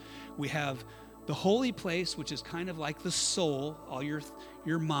courts. We have the holy place, which is kind of like the soul, all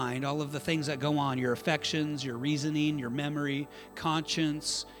your mind, all of the things that go on, your affections, your reasoning, your memory,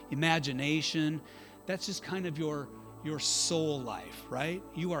 conscience, imagination. That's just kind of your soul life, right?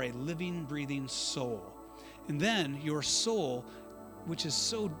 You are a living, breathing soul. And then your soul, which is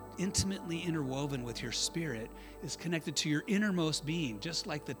so intimately interwoven with your spirit, is connected to your innermost being, just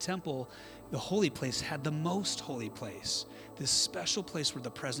like the temple, the holy place had the most holy place, this special place where the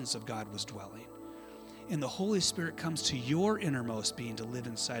presence of God was dwelling. And the Holy Spirit comes to your innermost being to live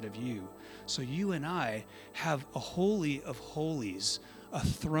inside of you. So you and I have a holy of holies, a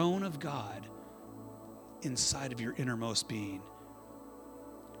throne of God inside of your innermost being.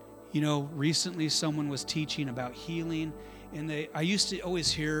 Recently someone was teaching about healing, and I used to always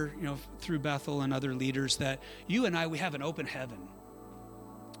hear, through Bethel and other leaders, that you and I, we have an open heaven,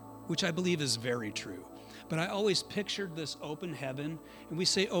 which I believe is very true. But I always pictured this open heaven, and we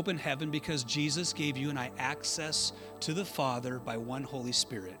say open heaven because Jesus gave you and I access to the Father by one Holy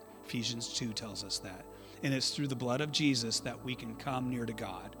Spirit. Ephesians 2 tells us that. And it's through the blood of Jesus that we can come near to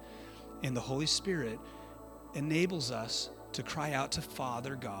God. And the Holy Spirit enables us to cry out to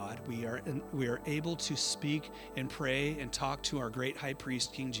Father God. We are able to speak and pray and talk to our great high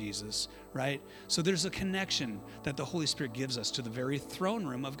priest, King Jesus, right? So there's a connection that the Holy Spirit gives us to the very throne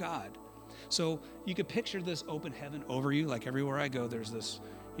room of God. So you could picture this open heaven over you, like everywhere I go, there's this,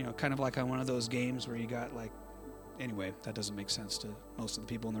 kind of like on one of those games where you got anyway, that doesn't make sense to most of the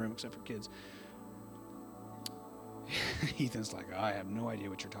people in the room except for kids. Ethan's like, I have no idea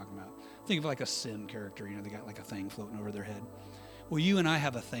what you're talking about. Think of like a Sim character, they got like a thing floating over their head. Well, you and I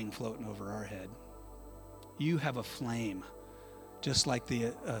have a thing floating over our head. You have a flame, just like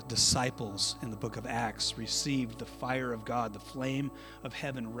the disciples in the book of Acts received the fire of God, the flame of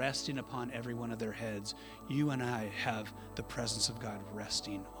heaven resting upon every one of their heads. You and I have the presence of God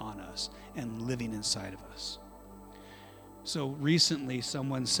resting on us and living inside of us. So recently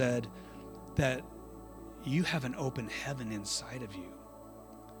someone said that you have an open heaven inside of you.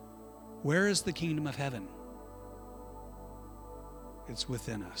 Where is the kingdom of heaven? It's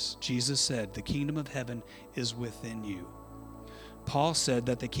within us. Jesus said the kingdom of heaven is within you. Paul said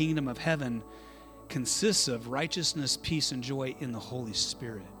that the kingdom of heaven consists of righteousness, peace, and joy in the Holy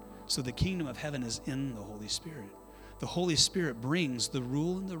Spirit. So the kingdom of heaven is in the Holy Spirit. The Holy Spirit brings the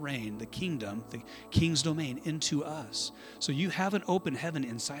rule and the reign, the kingdom, the king's domain into us. So you have an open heaven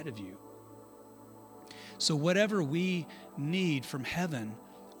inside of you. So whatever we need from heaven,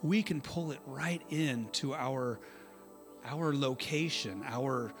 we can pull it right into our location,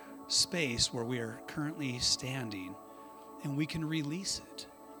 our space where we are currently standing, and we can release it.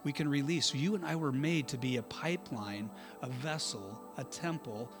 We can release. You and I were made to be a pipeline, a vessel, a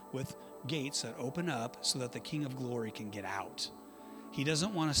temple with gates that open up so that the King of Glory can get out. He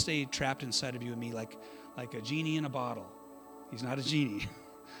doesn't want to stay trapped inside of you and me like a genie in a bottle. He's not a genie,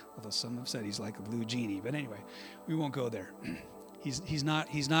 although some have said he's like a blue genie. But anyway, we won't go there. He's not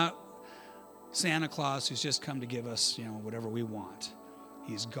Santa Claus who's just come to give us, whatever we want.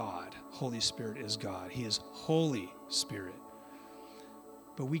 He's God. Holy Spirit is God. He is Holy Spirit.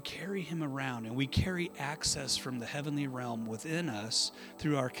 But we carry him around, and we carry access from the heavenly realm within us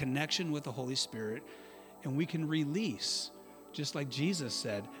through our connection with the Holy Spirit, and we can release, just like Jesus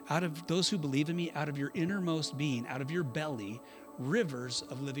said, out of those who believe in me, out of your innermost being, out of your belly, rivers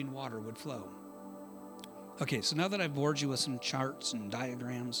of living water would flow. Okay, so now that I've bored you with some charts and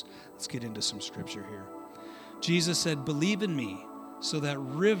diagrams, let's get into some scripture here. Jesus said, "Believe in me, so that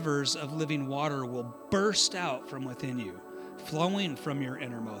rivers of living water will burst out from within you, flowing from your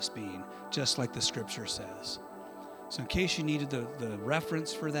innermost being," just like the scripture says. So in case you needed the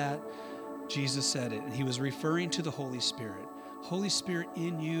reference for that, Jesus said it, and he was referring to the Holy Spirit. Holy Spirit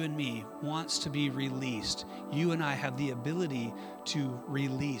in you and me wants to be released. You and I have the ability to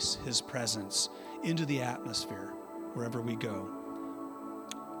release his presence into the atmosphere wherever we go.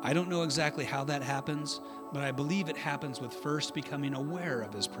 I don't know exactly how that happens, but I believe it happens with first becoming aware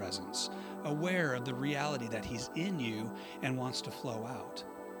of his presence, aware of the reality that he's in you and wants to flow out.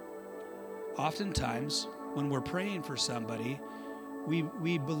 Oftentimes, when we're praying for somebody,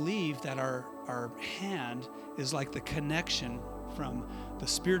 we believe that our hand is like the connection from the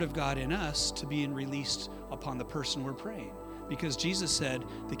Spirit of God in us to being released upon the person we're praying. Because Jesus said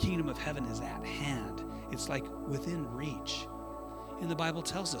the kingdom of heaven is at hand. It's like within reach. And the Bible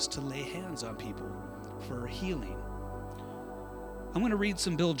tells us to lay hands on people for healing. I'm going to read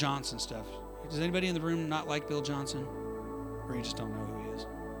some Bill Johnson stuff. Does anybody in the room not like Bill Johnson? Or you just don't know who he is?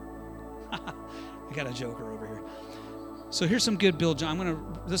 I got a joker over here. So here's some good Bill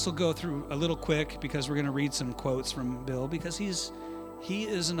Johnson. This will go through a little quick because we're going to read some quotes from Bill, because he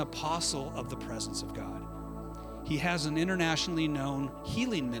is an apostle of the presence of God. He has an internationally known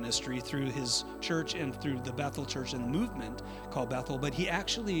healing ministry through his church and through the Bethel Church and the movement called Bethel, but he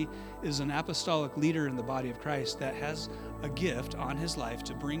actually is an apostolic leader in the body of Christ that has a gift on his life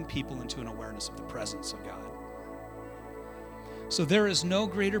to bring people into an awareness of the presence of God. So there is no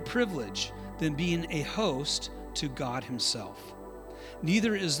greater privilege than being a host to God himself.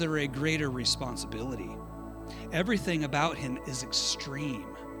 Neither is there a greater responsibility. Everything about him is extreme.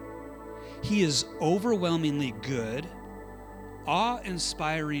 He is overwhelmingly good,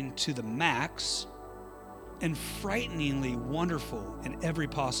 awe-inspiring to the max, and frighteningly wonderful in every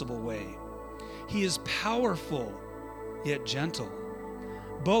possible way. He is powerful, yet gentle,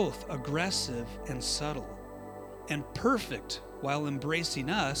 both aggressive and subtle, and perfect while embracing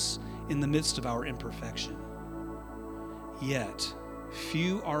us in the midst of our imperfection. Yet,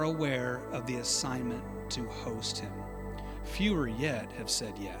 few are aware of the assignment to host him. Fewer yet have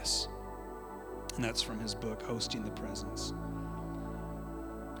said yes. And that's from his book, Hosting the Presence.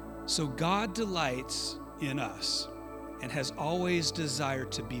 So God delights in us and has always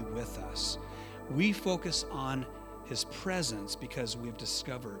desired to be with us. We focus on his presence because we've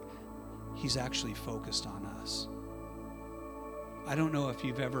discovered he's actually focused on us. I don't know if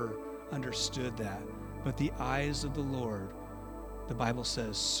you've ever understood that, but the eyes of the Lord, the Bible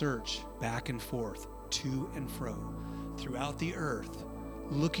says, search back and forth, to and fro, throughout the earth,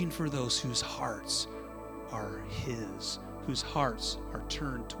 looking for those whose hearts are his, whose hearts are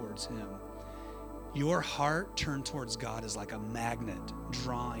turned towards him. Your heart turned towards God is like a magnet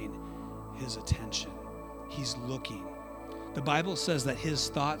drawing his attention. He's looking. The Bible says that his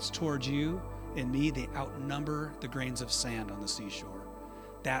thoughts towards you and me, they outnumber the grains of sand on the seashore.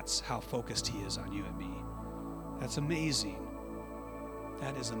 That's how focused he is on you and me. That's amazing.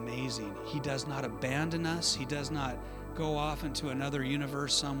 That is amazing. He does not abandon us. He does not go off into another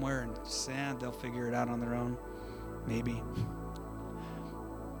universe somewhere and sand, they'll figure it out on their own. Maybe.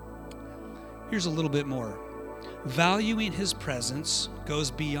 Here's a little bit more. Valuing his presence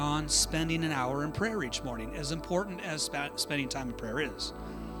goes beyond spending an hour in prayer each morning, as important as spending time in prayer is,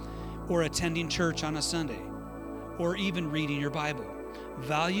 or attending church on a Sunday, or even reading your Bible.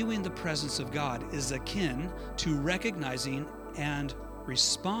 Valuing the presence of God is akin to recognizing and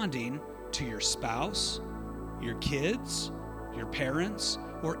responding to your spouse, your kids, your parents,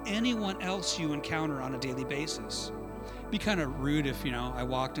 or anyone else you encounter on a daily basis. It'd be kind of rude if, I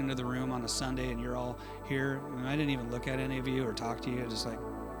walked into the room on a Sunday and you're all here and I didn't even look at any of you or talk to you. Just like,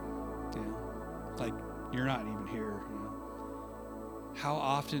 Yeah. Like you're not even here, How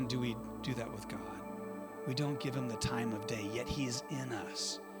often do we do that with God? We don't give him the time of day, yet he is in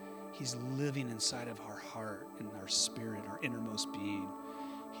us. He's living inside of our heart and our spirit, our innermost being.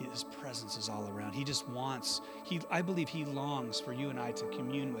 His presence is all around. He just wants, I believe he longs for you and I to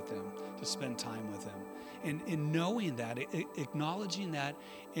commune with him, to spend time with him. And in knowing that, acknowledging that,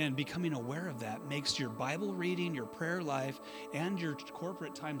 and becoming aware of that makes your Bible reading, your prayer life, and your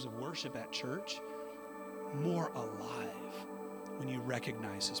corporate times of worship at church more alive when you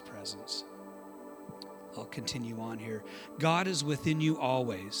recognize his presence. I'll continue on here. God is within you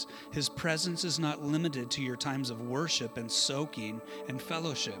always. His presence is not limited to your times of worship and soaking and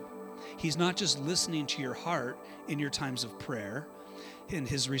fellowship. He's not just listening to your heart in your times of prayer, and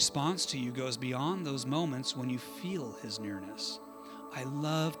his response to you goes beyond those moments when you feel his nearness. I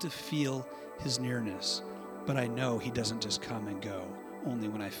love to feel his nearness, but I know he doesn't just come and go, only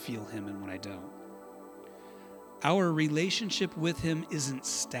when I feel him and when I don't. Our relationship with him isn't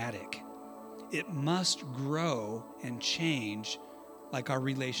static. It must grow and change like our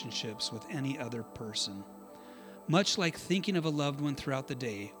relationships with any other person. Much like thinking of a loved one throughout the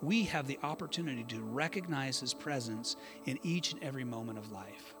day, we have the opportunity to recognize his presence in each and every moment of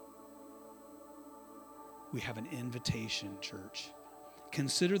life. We have an invitation, church.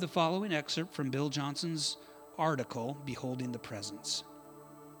 Consider the following excerpt from Bill Johnson's article, Beholding the Presence.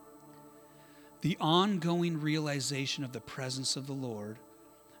 The ongoing realization of the presence of the Lord,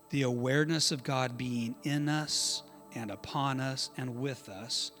 the awareness of God being in us and upon us and with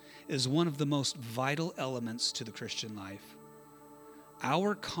us, is one of the most vital elements to the Christian life.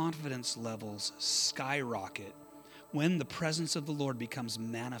 Our confidence levels skyrocket when the presence of the Lord becomes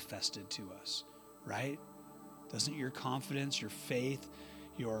manifested to us, right? Doesn't your confidence, your faith,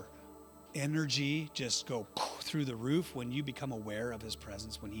 your energy just go through the roof when you become aware of his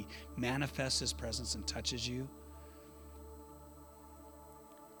presence, when he manifests his presence and touches you?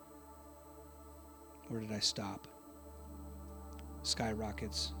 Where did I stop?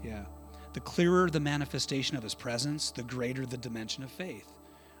 Skyrockets, yeah. The clearer the manifestation of his presence, the greater the dimension of faith.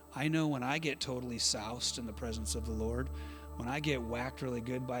 I know when I get totally soused in the presence of the Lord, when I get whacked really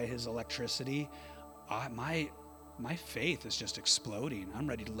good by his electricity, my faith is just exploding. I'm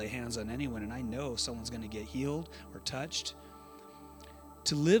ready to lay hands on anyone, and I know someone's going to get healed or touched.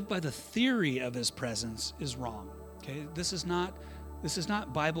 To live by the theory of his presence is wrong. Okay, this is not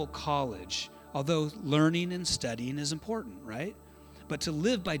Bible college. Although learning and studying is important, right? But to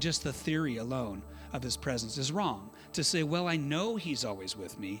live by just the theory alone of his presence is wrong. To say, well, I know he's always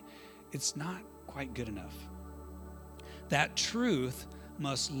with me, it's not quite good enough. That truth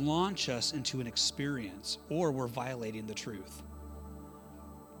must launch us into an experience, or we're violating the truth.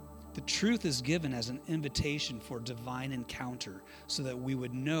 The truth is given as an invitation for divine encounter so that we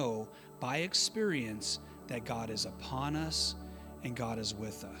would know by experience that God is upon us and God is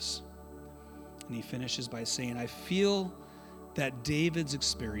with us. And he finishes by saying, I feel that David's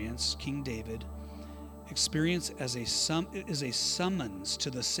experience, King David, experience is a summons to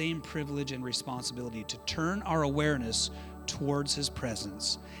the same privilege and responsibility to turn our awareness towards his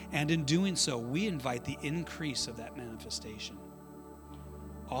presence. And in doing so, we invite the increase of that manifestation.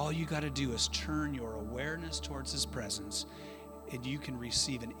 All you got to do is turn your awareness towards his presence, and you can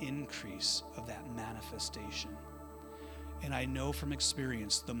receive an increase of that manifestation. And I know from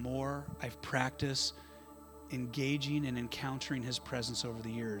experience, the more I've practiced engaging and encountering his presence over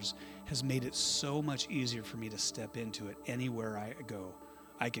the years has made it so much easier for me to step into it anywhere I go.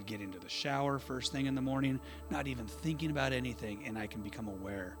 I could get into the shower first thing in the morning, not even thinking about anything, and I can become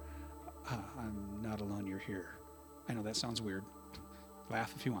aware. I'm not alone, you're here. I know that sounds weird.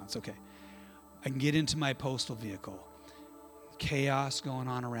 Laugh if you want, it's okay. I can get into my postal vehicle. Chaos going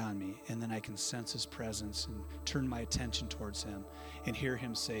on around me, and then I can sense his presence and turn my attention towards him and hear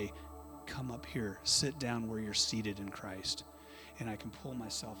him say, come up here, sit down where you're seated in Christ. And I can pull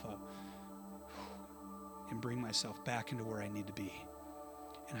myself up and bring myself back into where I need to be.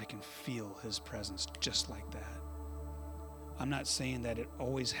 And I can feel his presence just like that. I'm not saying that it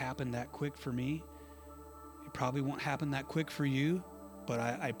always happened that quick for me. It probably won't happen that quick for you, but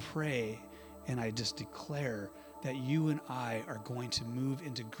I pray and I just declare that you and I are going to move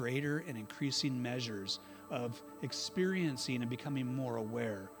into greater and increasing measures of experiencing and becoming more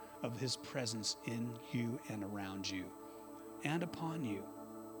aware of his presence in you and around you and upon you.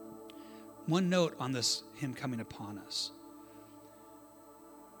 One note on this, him coming upon us.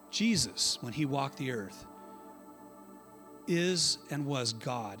 Jesus, when he walked the earth, is and was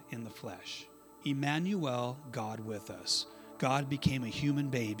God in the flesh. Emmanuel, God with us. God became a human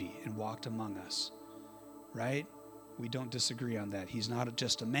baby and walked among us. Right? We don't disagree on that. He's not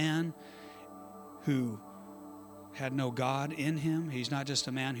just a man who had no God in him. He's not just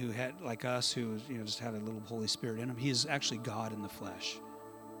a man who had, like us, who just had a little Holy Spirit in him. He is actually God in the flesh.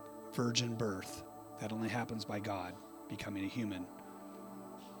 Virgin birth. That only happens by God becoming a human.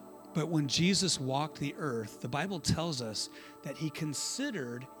 But when Jesus walked the earth, the Bible tells us that he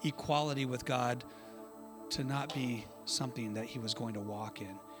considered equality with God to not be something that he was going to walk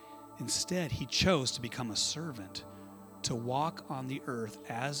in. Instead, he chose to become a servant, to walk on the earth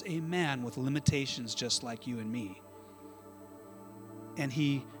as a man with limitations just like you and me. And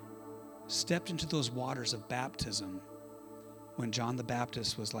he stepped into those waters of baptism when John the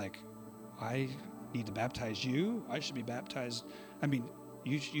Baptist was like, I need to baptize you. I should be baptized.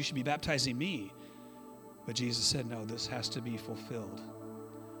 You should be baptizing me. But Jesus said, no, this has to be fulfilled.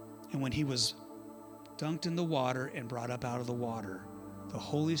 And when he was dunked in the water and brought up out of the water, the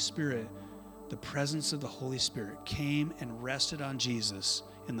Holy Spirit, the presence of the Holy Spirit came and rested on Jesus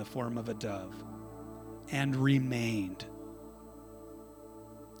in the form of a dove and remained.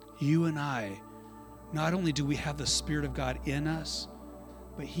 You and I, not only do we have the Spirit of God in us,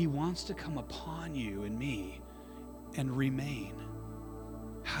 but he wants to come upon you and me and remain.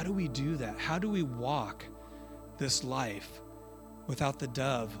 How do we do that? How do we walk this life without the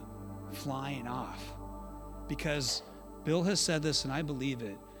dove flying off? Because Bill has said this, and I believe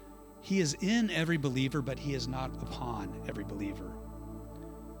it. He is in every believer, but he is not upon every believer.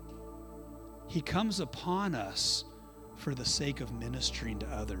 He comes upon us for the sake of ministering to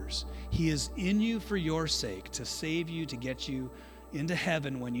others. He is in you for your sake, to save you, to get you into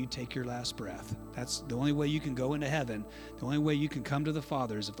heaven when you take your last breath. That's the only way you can go into heaven. The only way you can come to the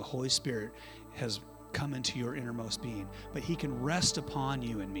Father is if the Holy Spirit has come into your innermost being. But he can rest upon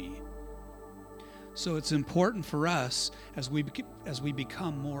you and me. So it's important for us, as we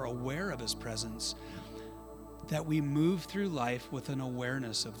become more aware of his presence, that we move through life with an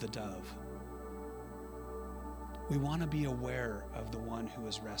awareness of the dove. We want to be aware of the one who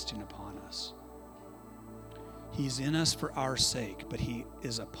is resting upon us. He's in us for our sake, but he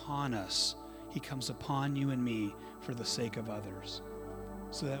is upon us. He comes upon you and me for the sake of others.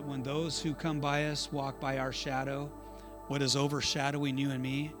 So that when those who come by us walk by our shadow, what is overshadowing you and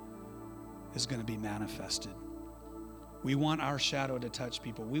me is going to be manifested. We want our shadow to touch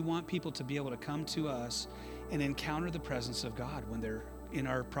people. We want people to be able to come to us and encounter the presence of God when they're in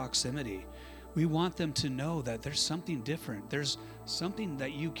our proximity. We want them to know that there's something different. There's something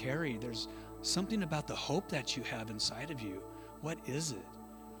that you carry. There's something about the hope that you have inside of you. What is it?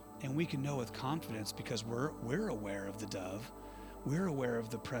 And we can know with confidence because we're aware of the dove. We're aware of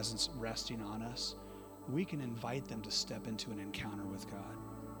the presence resting on us. We can invite them to step into an encounter with God.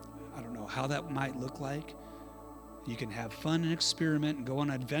 I don't know how that might look like. You can have fun and experiment and go on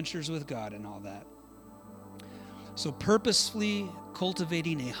adventures with God and all that. So purposefully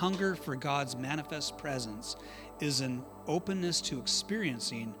cultivating a hunger for God's manifest presence is an openness to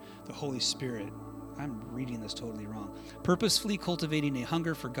experiencing the Holy Spirit. I'm reading this totally wrong. Purposefully cultivating a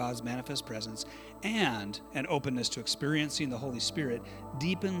hunger for God's manifest presence and an openness to experiencing the Holy Spirit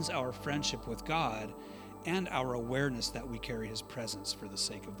deepens our friendship with God and our awareness that we carry his presence for the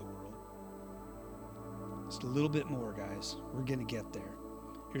sake of the world. Just a little bit more, guys. We're going to get there.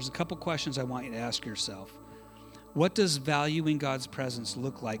 Here's a couple questions I want you to ask yourself. What does valuing God's presence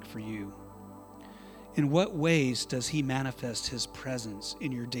look like for you? In what ways does he manifest his presence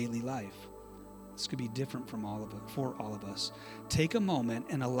in your daily life? This could be different for all of us. Take a moment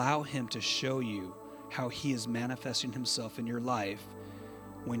and allow him to show you how he is manifesting himself in your life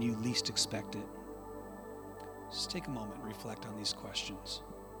when you least expect it. Just take a moment and reflect on these questions.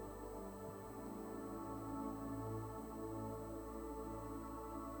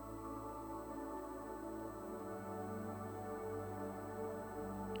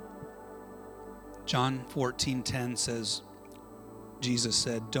 John 14:10 says, Jesus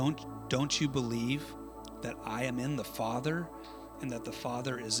said, Don't you believe that I am in the Father and that the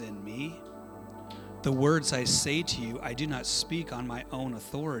Father is in me? The words I say to you, I do not speak on my own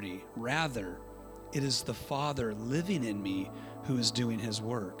authority. Rather, it is the Father living in me who is doing his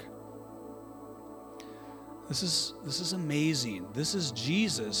work. This is amazing. This is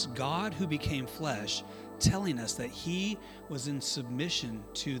Jesus, God who became flesh, telling us that he was in submission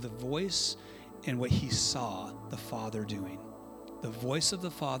to the voice and what he saw the Father doing. The voice of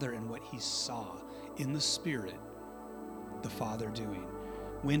the Father and what he saw in the Spirit, the Father doing.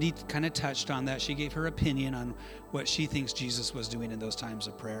 Wendy kind of touched on that. She gave her opinion on what she thinks Jesus was doing in those times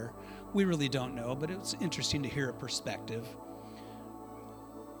of prayer. We really don't know, but it's interesting to hear a perspective.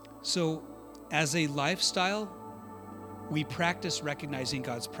 So, as a lifestyle, we practice recognizing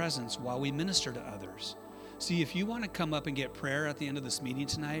God's presence while we minister to others. See, if you want to come up and get prayer at the end of this meeting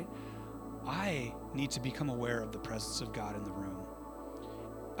tonight, I need to become aware of the presence of God in the room.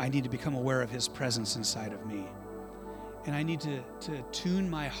 I need to become aware of his presence inside of me. And I need to tune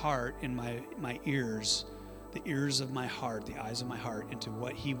my heart and my ears, the ears of my heart, the eyes of my heart, into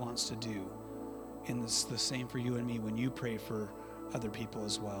what he wants to do. And it's the same for you and me when you pray for other people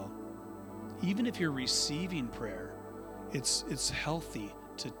as well. Even if you're receiving prayer, it's healthy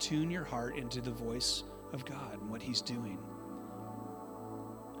to tune your heart into the voice of God and what he's doing.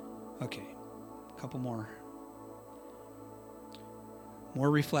 Okay, a couple more. More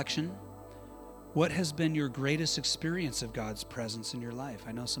reflection. What has been your greatest experience of God's presence in your life?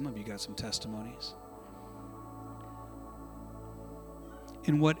 I know some of you got some testimonies.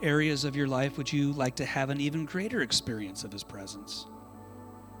 In what areas of your life would you like to have an even greater experience of his presence?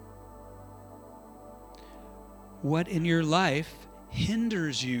 What in your life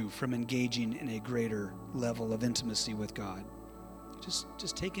hinders you from engaging in a greater level of intimacy with God?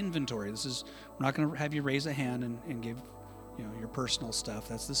 Just take inventory. We're not going to have you raise a hand and give your personal stuff.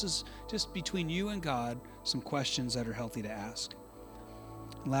 This is just between you and God, some questions that are healthy to ask.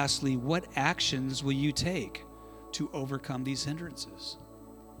 And lastly, what actions will you take to overcome these hindrances?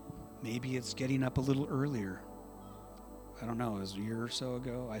 Maybe it's getting up a little earlier. I don't know, it was a year or so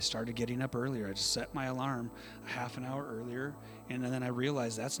ago, I started getting up earlier. I just set my alarm a half an hour earlier, and then I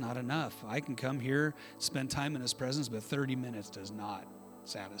realized that's not enough. I can come here, spend time in his presence, but 30 minutes does not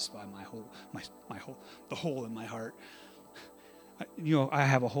satisfy the hole in my heart. I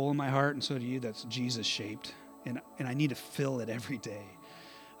have a hole in my heart, and so do you, that's Jesus-shaped, and I need to fill it every day.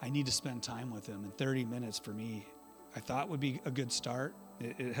 I need to spend time with him, and 30 minutes for me, I thought would be a good start.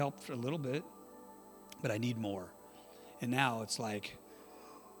 It helped a little bit, but I need more. And now it's like,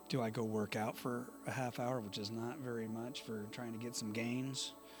 do I go work out for a half hour, which is not very much for trying to get some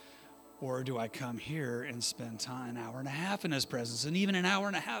gains? Or do I come here and spend time, an hour and a half in his presence? And even an hour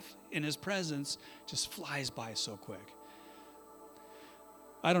and a half in his presence just flies by so quick.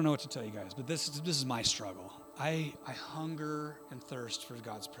 I don't know what to tell you guys, but this is my struggle. I hunger and thirst for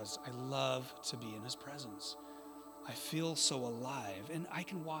God's presence. I love to be in his presence. I feel so alive, and I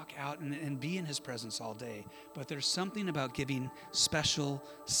can walk out and be in his presence all day, but there's something about giving special,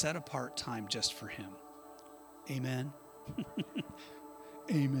 set-apart time just for him. Amen?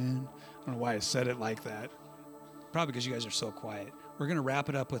 Amen. I don't know why I said it like that. Probably because you guys are so quiet. We're going to wrap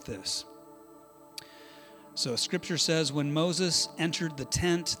it up with this. So Scripture says, when Moses entered the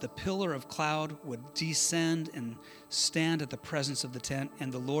tent, the pillar of cloud would descend and stand at the presence of the tent,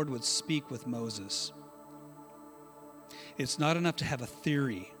 and the Lord would speak with Moses. It's not enough to have a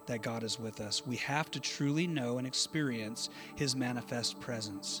theory that God is with us. We have to truly know and experience his manifest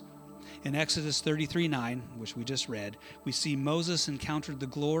presence. In Exodus 33:9, which we just read, we see Moses encountered the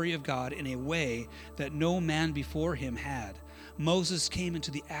glory of God in a way that no man before him had. Moses came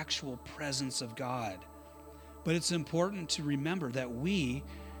into the actual presence of God. But it's important to remember that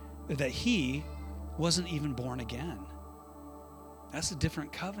he wasn't even born again. That's a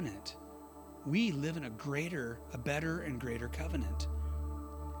different covenant. We live in a better and greater covenant.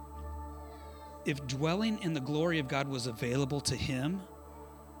 If dwelling in the glory of God was available to him,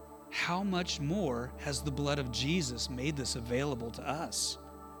 how much more has the blood of Jesus made this available to us?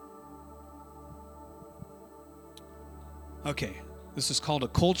 Okay, this is called a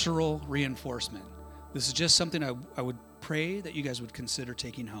cultural reinforcement. This is just something I would pray that you guys would consider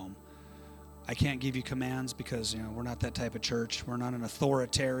taking home. I can't give you commands because, we're not that type of church. We're not an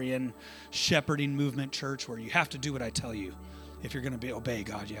authoritarian shepherding movement church where you have to do what I tell you. If you're going to obey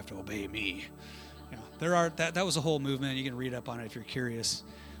God, you have to obey me. That was a whole movement. You can read up on it if you're curious.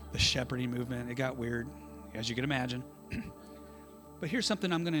 The shepherding movement, it got weird, as you can imagine. But here's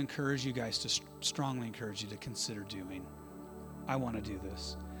something I'm going to encourage you guys to strongly encourage you to consider doing. I want to do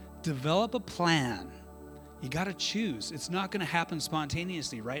this. Develop a plan. You got to choose. It's not going to happen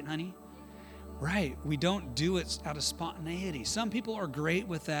spontaneously, right, honey? Right. We don't do it out of spontaneity. Some people are great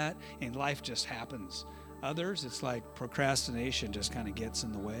with that, and life just happens. Others, it's like procrastination just kind of gets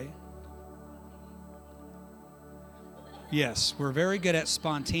in the way. Yes, we're very good at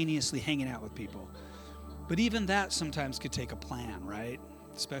spontaneously hanging out with people. But even that sometimes could take a plan, right?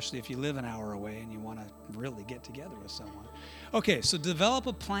 Especially if you live an hour away and you want to really get together with someone. Okay, so develop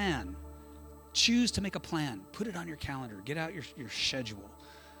a plan. Choose to make a plan. Put it on your calendar. Get out your schedule.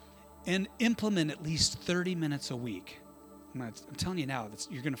 And implement at least 30 minutes a week. I'm telling you now,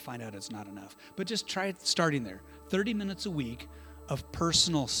 you're going to find out it's not enough. But just try starting there. 30 minutes a week of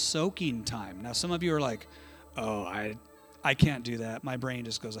personal soaking time. Now, some of you are like, oh, I can't do that. My brain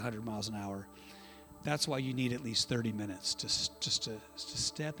just goes 100 miles an hour. That's why you need at least 30 minutes just to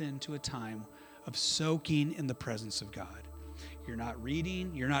step into a time of soaking in the presence of God. You're not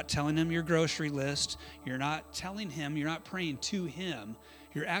reading. You're not telling him your grocery list. You're not telling him. You're not praying to him.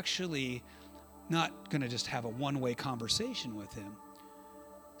 You're actually not going to just have a one-way conversation with him.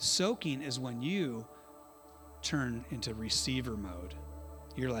 Soaking is when you turn into receiver mode.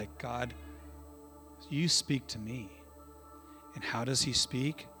 You're like, God, you speak to me. And how does he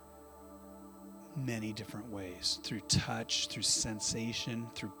speak? Many different ways. Through touch, through sensation,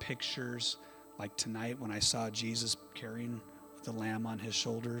 through pictures. Like tonight when I saw Jesus carrying the lamb on his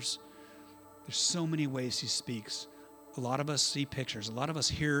shoulders. There's so many ways he speaks. A lot of us see pictures. A lot of us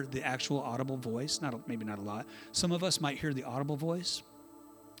hear the actual audible voice. Maybe not a lot. Some of us might hear the audible voice.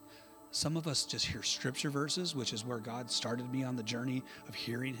 Some of us just hear scripture verses, which is where God started me on the journey of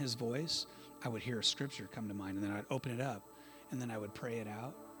hearing his voice. I would hear a scripture come to mind, and then I'd open it up, and then I would pray it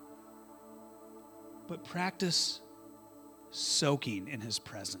out. But practice soaking in his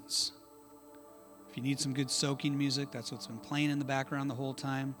presence. If you need some good soaking music, that's what's been playing in the background the whole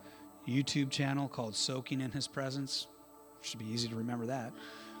time. YouTube channel called Soaking in His Presence. Should be easy to remember that.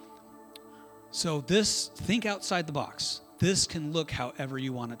 So think outside the box. This can look however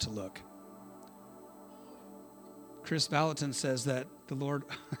you want it to look. Chris Valentin says that the Lord,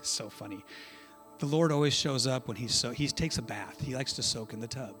 so funny. The Lord always shows up when he takes a bath. He likes to soak in the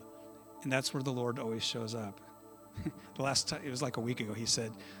tub. And that's where the Lord always shows up. The last time, it was like a week ago, he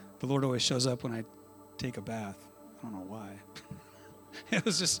said, the Lord always shows up when I take a bath. I don't know why. It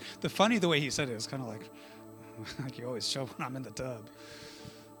was just the way he said it. It was kind of like you always show when I'm in the tub.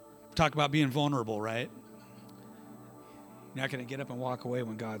 Talk about being vulnerable, right? You're not going to get up and walk away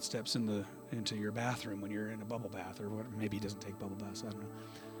when God steps into your bathroom when you're in a bubble bath, or maybe he doesn't take bubble baths. I don't know.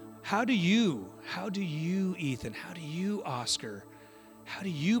 How do you, Ethan? How do you, Oscar? How do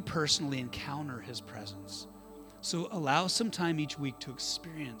you personally encounter his presence? So allow some time each week to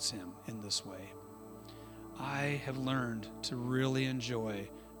experience him in this way. I have learned to really enjoy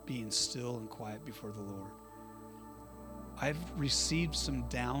being still and quiet before the Lord. I've received some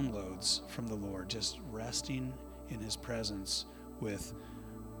downloads from the Lord, just resting in his presence with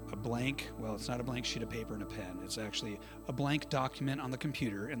it's not a blank sheet of paper and a pen. It's actually a blank document on the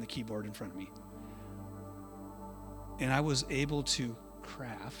computer and the keyboard in front of me. And I was able to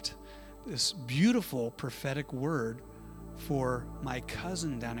craft this beautiful prophetic word for my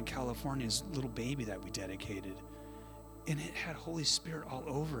cousin down in California's little baby that we dedicated. And it had Holy Spirit all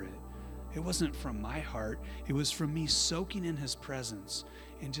over it. It wasn't from my heart. It was from me soaking in his presence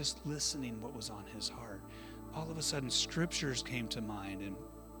and just listening what was on his heart. All of a sudden, scriptures came to mind and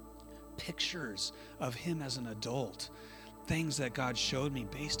pictures of him as an adult, things that God showed me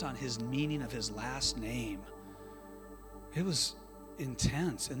based on his meaning of his last name. It was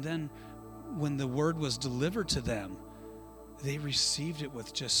intense. And then when the word was delivered to them, they received it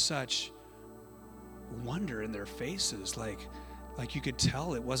with just such wonder in their faces. Like you could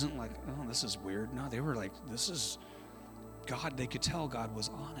tell it wasn't like, oh, this is weird. No, they were like, this is God. They could tell God was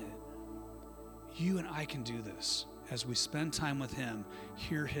on it. You and I can do this as we spend time with him,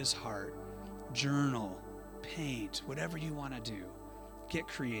 hear his heart, journal, paint, whatever you want to do. Get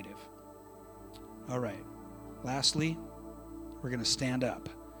creative. All right. Lastly, we're going to stand up.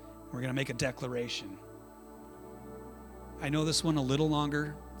 We're going to make a declaration. I know this one a little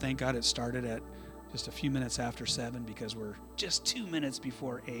longer. Thank God it started at just a few minutes after 7 because we're just 2 minutes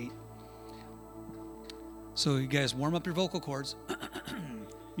before 8. So you guys warm up your vocal cords.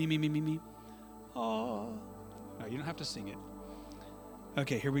 Me. Oh. No, you don't have to sing it.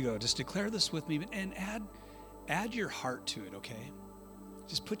 Okay, here we go. Just declare this with me and add your heart to it, okay?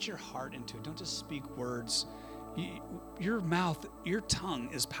 Just put your heart into it. Don't just speak words. Your mouth, your tongue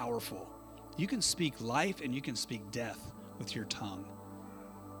is powerful. You can speak life and you can speak death with your tongue.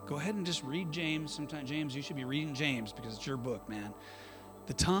 Go ahead and just read James. Sometimes, James, you should be reading James because it's your book, man.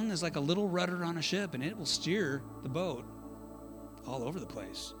 The tongue is like a little rudder on a ship, and it will steer the boat all over the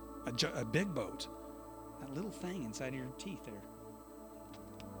place. A big boat. That little thing inside your teeth there.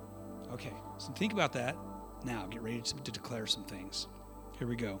 Okay, so think about that. Now, get ready to declare some things. Here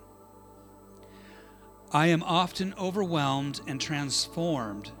we go. I am often overwhelmed and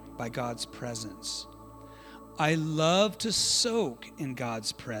transformed by God's presence. I love to soak in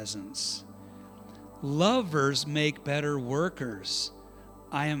God's presence. Lovers make better workers.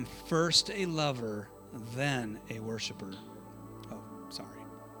 I am first a lover, then a worshiper. Oh, sorry.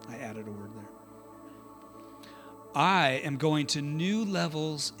 I added a word there. I am going to new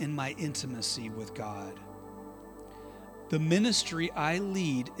levels in my intimacy with God. The ministry I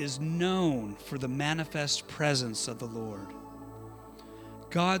lead is known for the manifest presence of the Lord.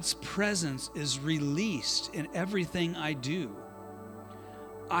 God's presence is released in everything I do.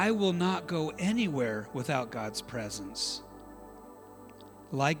 I will not go anywhere without God's presence.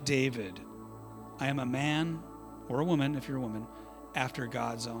 Like David, I am a man or a woman, if you're a woman, after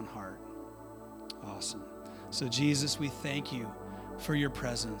God's own heart. Awesome. So Jesus, we thank you for your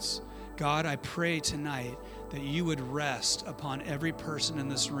presence. God, I pray tonight that you would rest upon every person in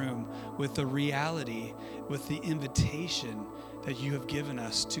this room with the reality, with the invitation that you have given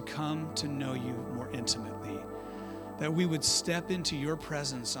us to come to know you more intimately. That we would step into your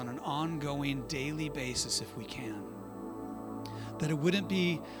presence on an ongoing daily basis if we can. That it wouldn't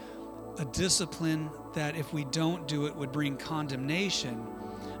be a discipline that if we don't do it would bring condemnation,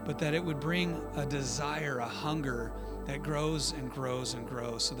 but that it would bring a desire, a hunger that grows and grows and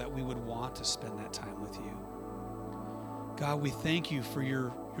grows so that we would want to spend that time with you. God, we thank you for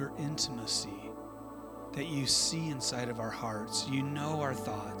your intimacy, that you see inside of our hearts. You know our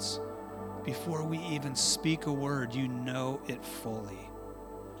thoughts. Before we even speak a word, you know it fully.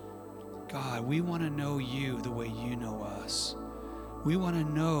 God, we want to know you the way you know us. We want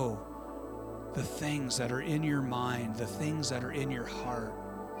to know the things that are in your mind, the things that are in your heart.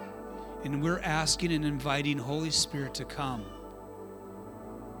 And we're asking and inviting Holy Spirit to come.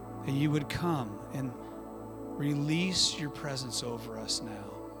 That you would come and release your presence over us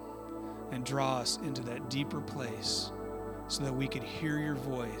now and draw us into that deeper place so that we could hear your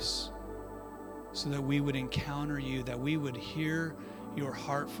voice, so that we would encounter you, that we would hear your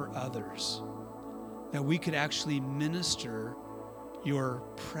heart for others, that we could actually minister your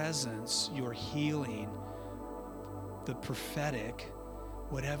presence, your healing, the prophetic,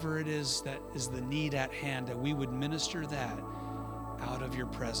 whatever it is that is the need at hand, that we would minister that out of your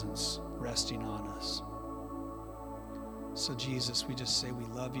presence resting on us. So Jesus, we just say we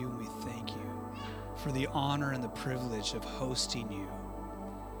love you and we thank you for the honor and the privilege of hosting you,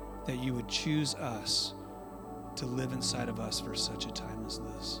 that you would choose us to live inside of us for such a time as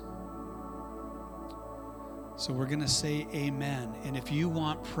this. So we're going to say amen. And if you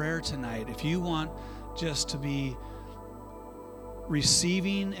want prayer tonight, if you want just to be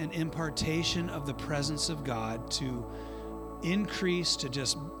receiving an impartation of the presence of God, to increase, to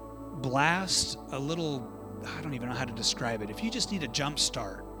just blast a little, I don't even know how to describe it. If you just need a jump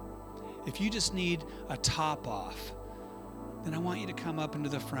start, if you just need a top off, then I want you to come up into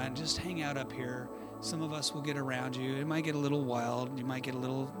the front, just hang out up here. Some of us will get around you. It might get a little wild. You might get a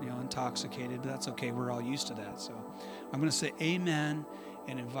little, intoxicated, but that's okay. We're all used to that. So I'm going to say amen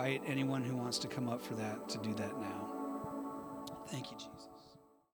and invite anyone who wants to come up for that to do that now. Thank you, Jesus.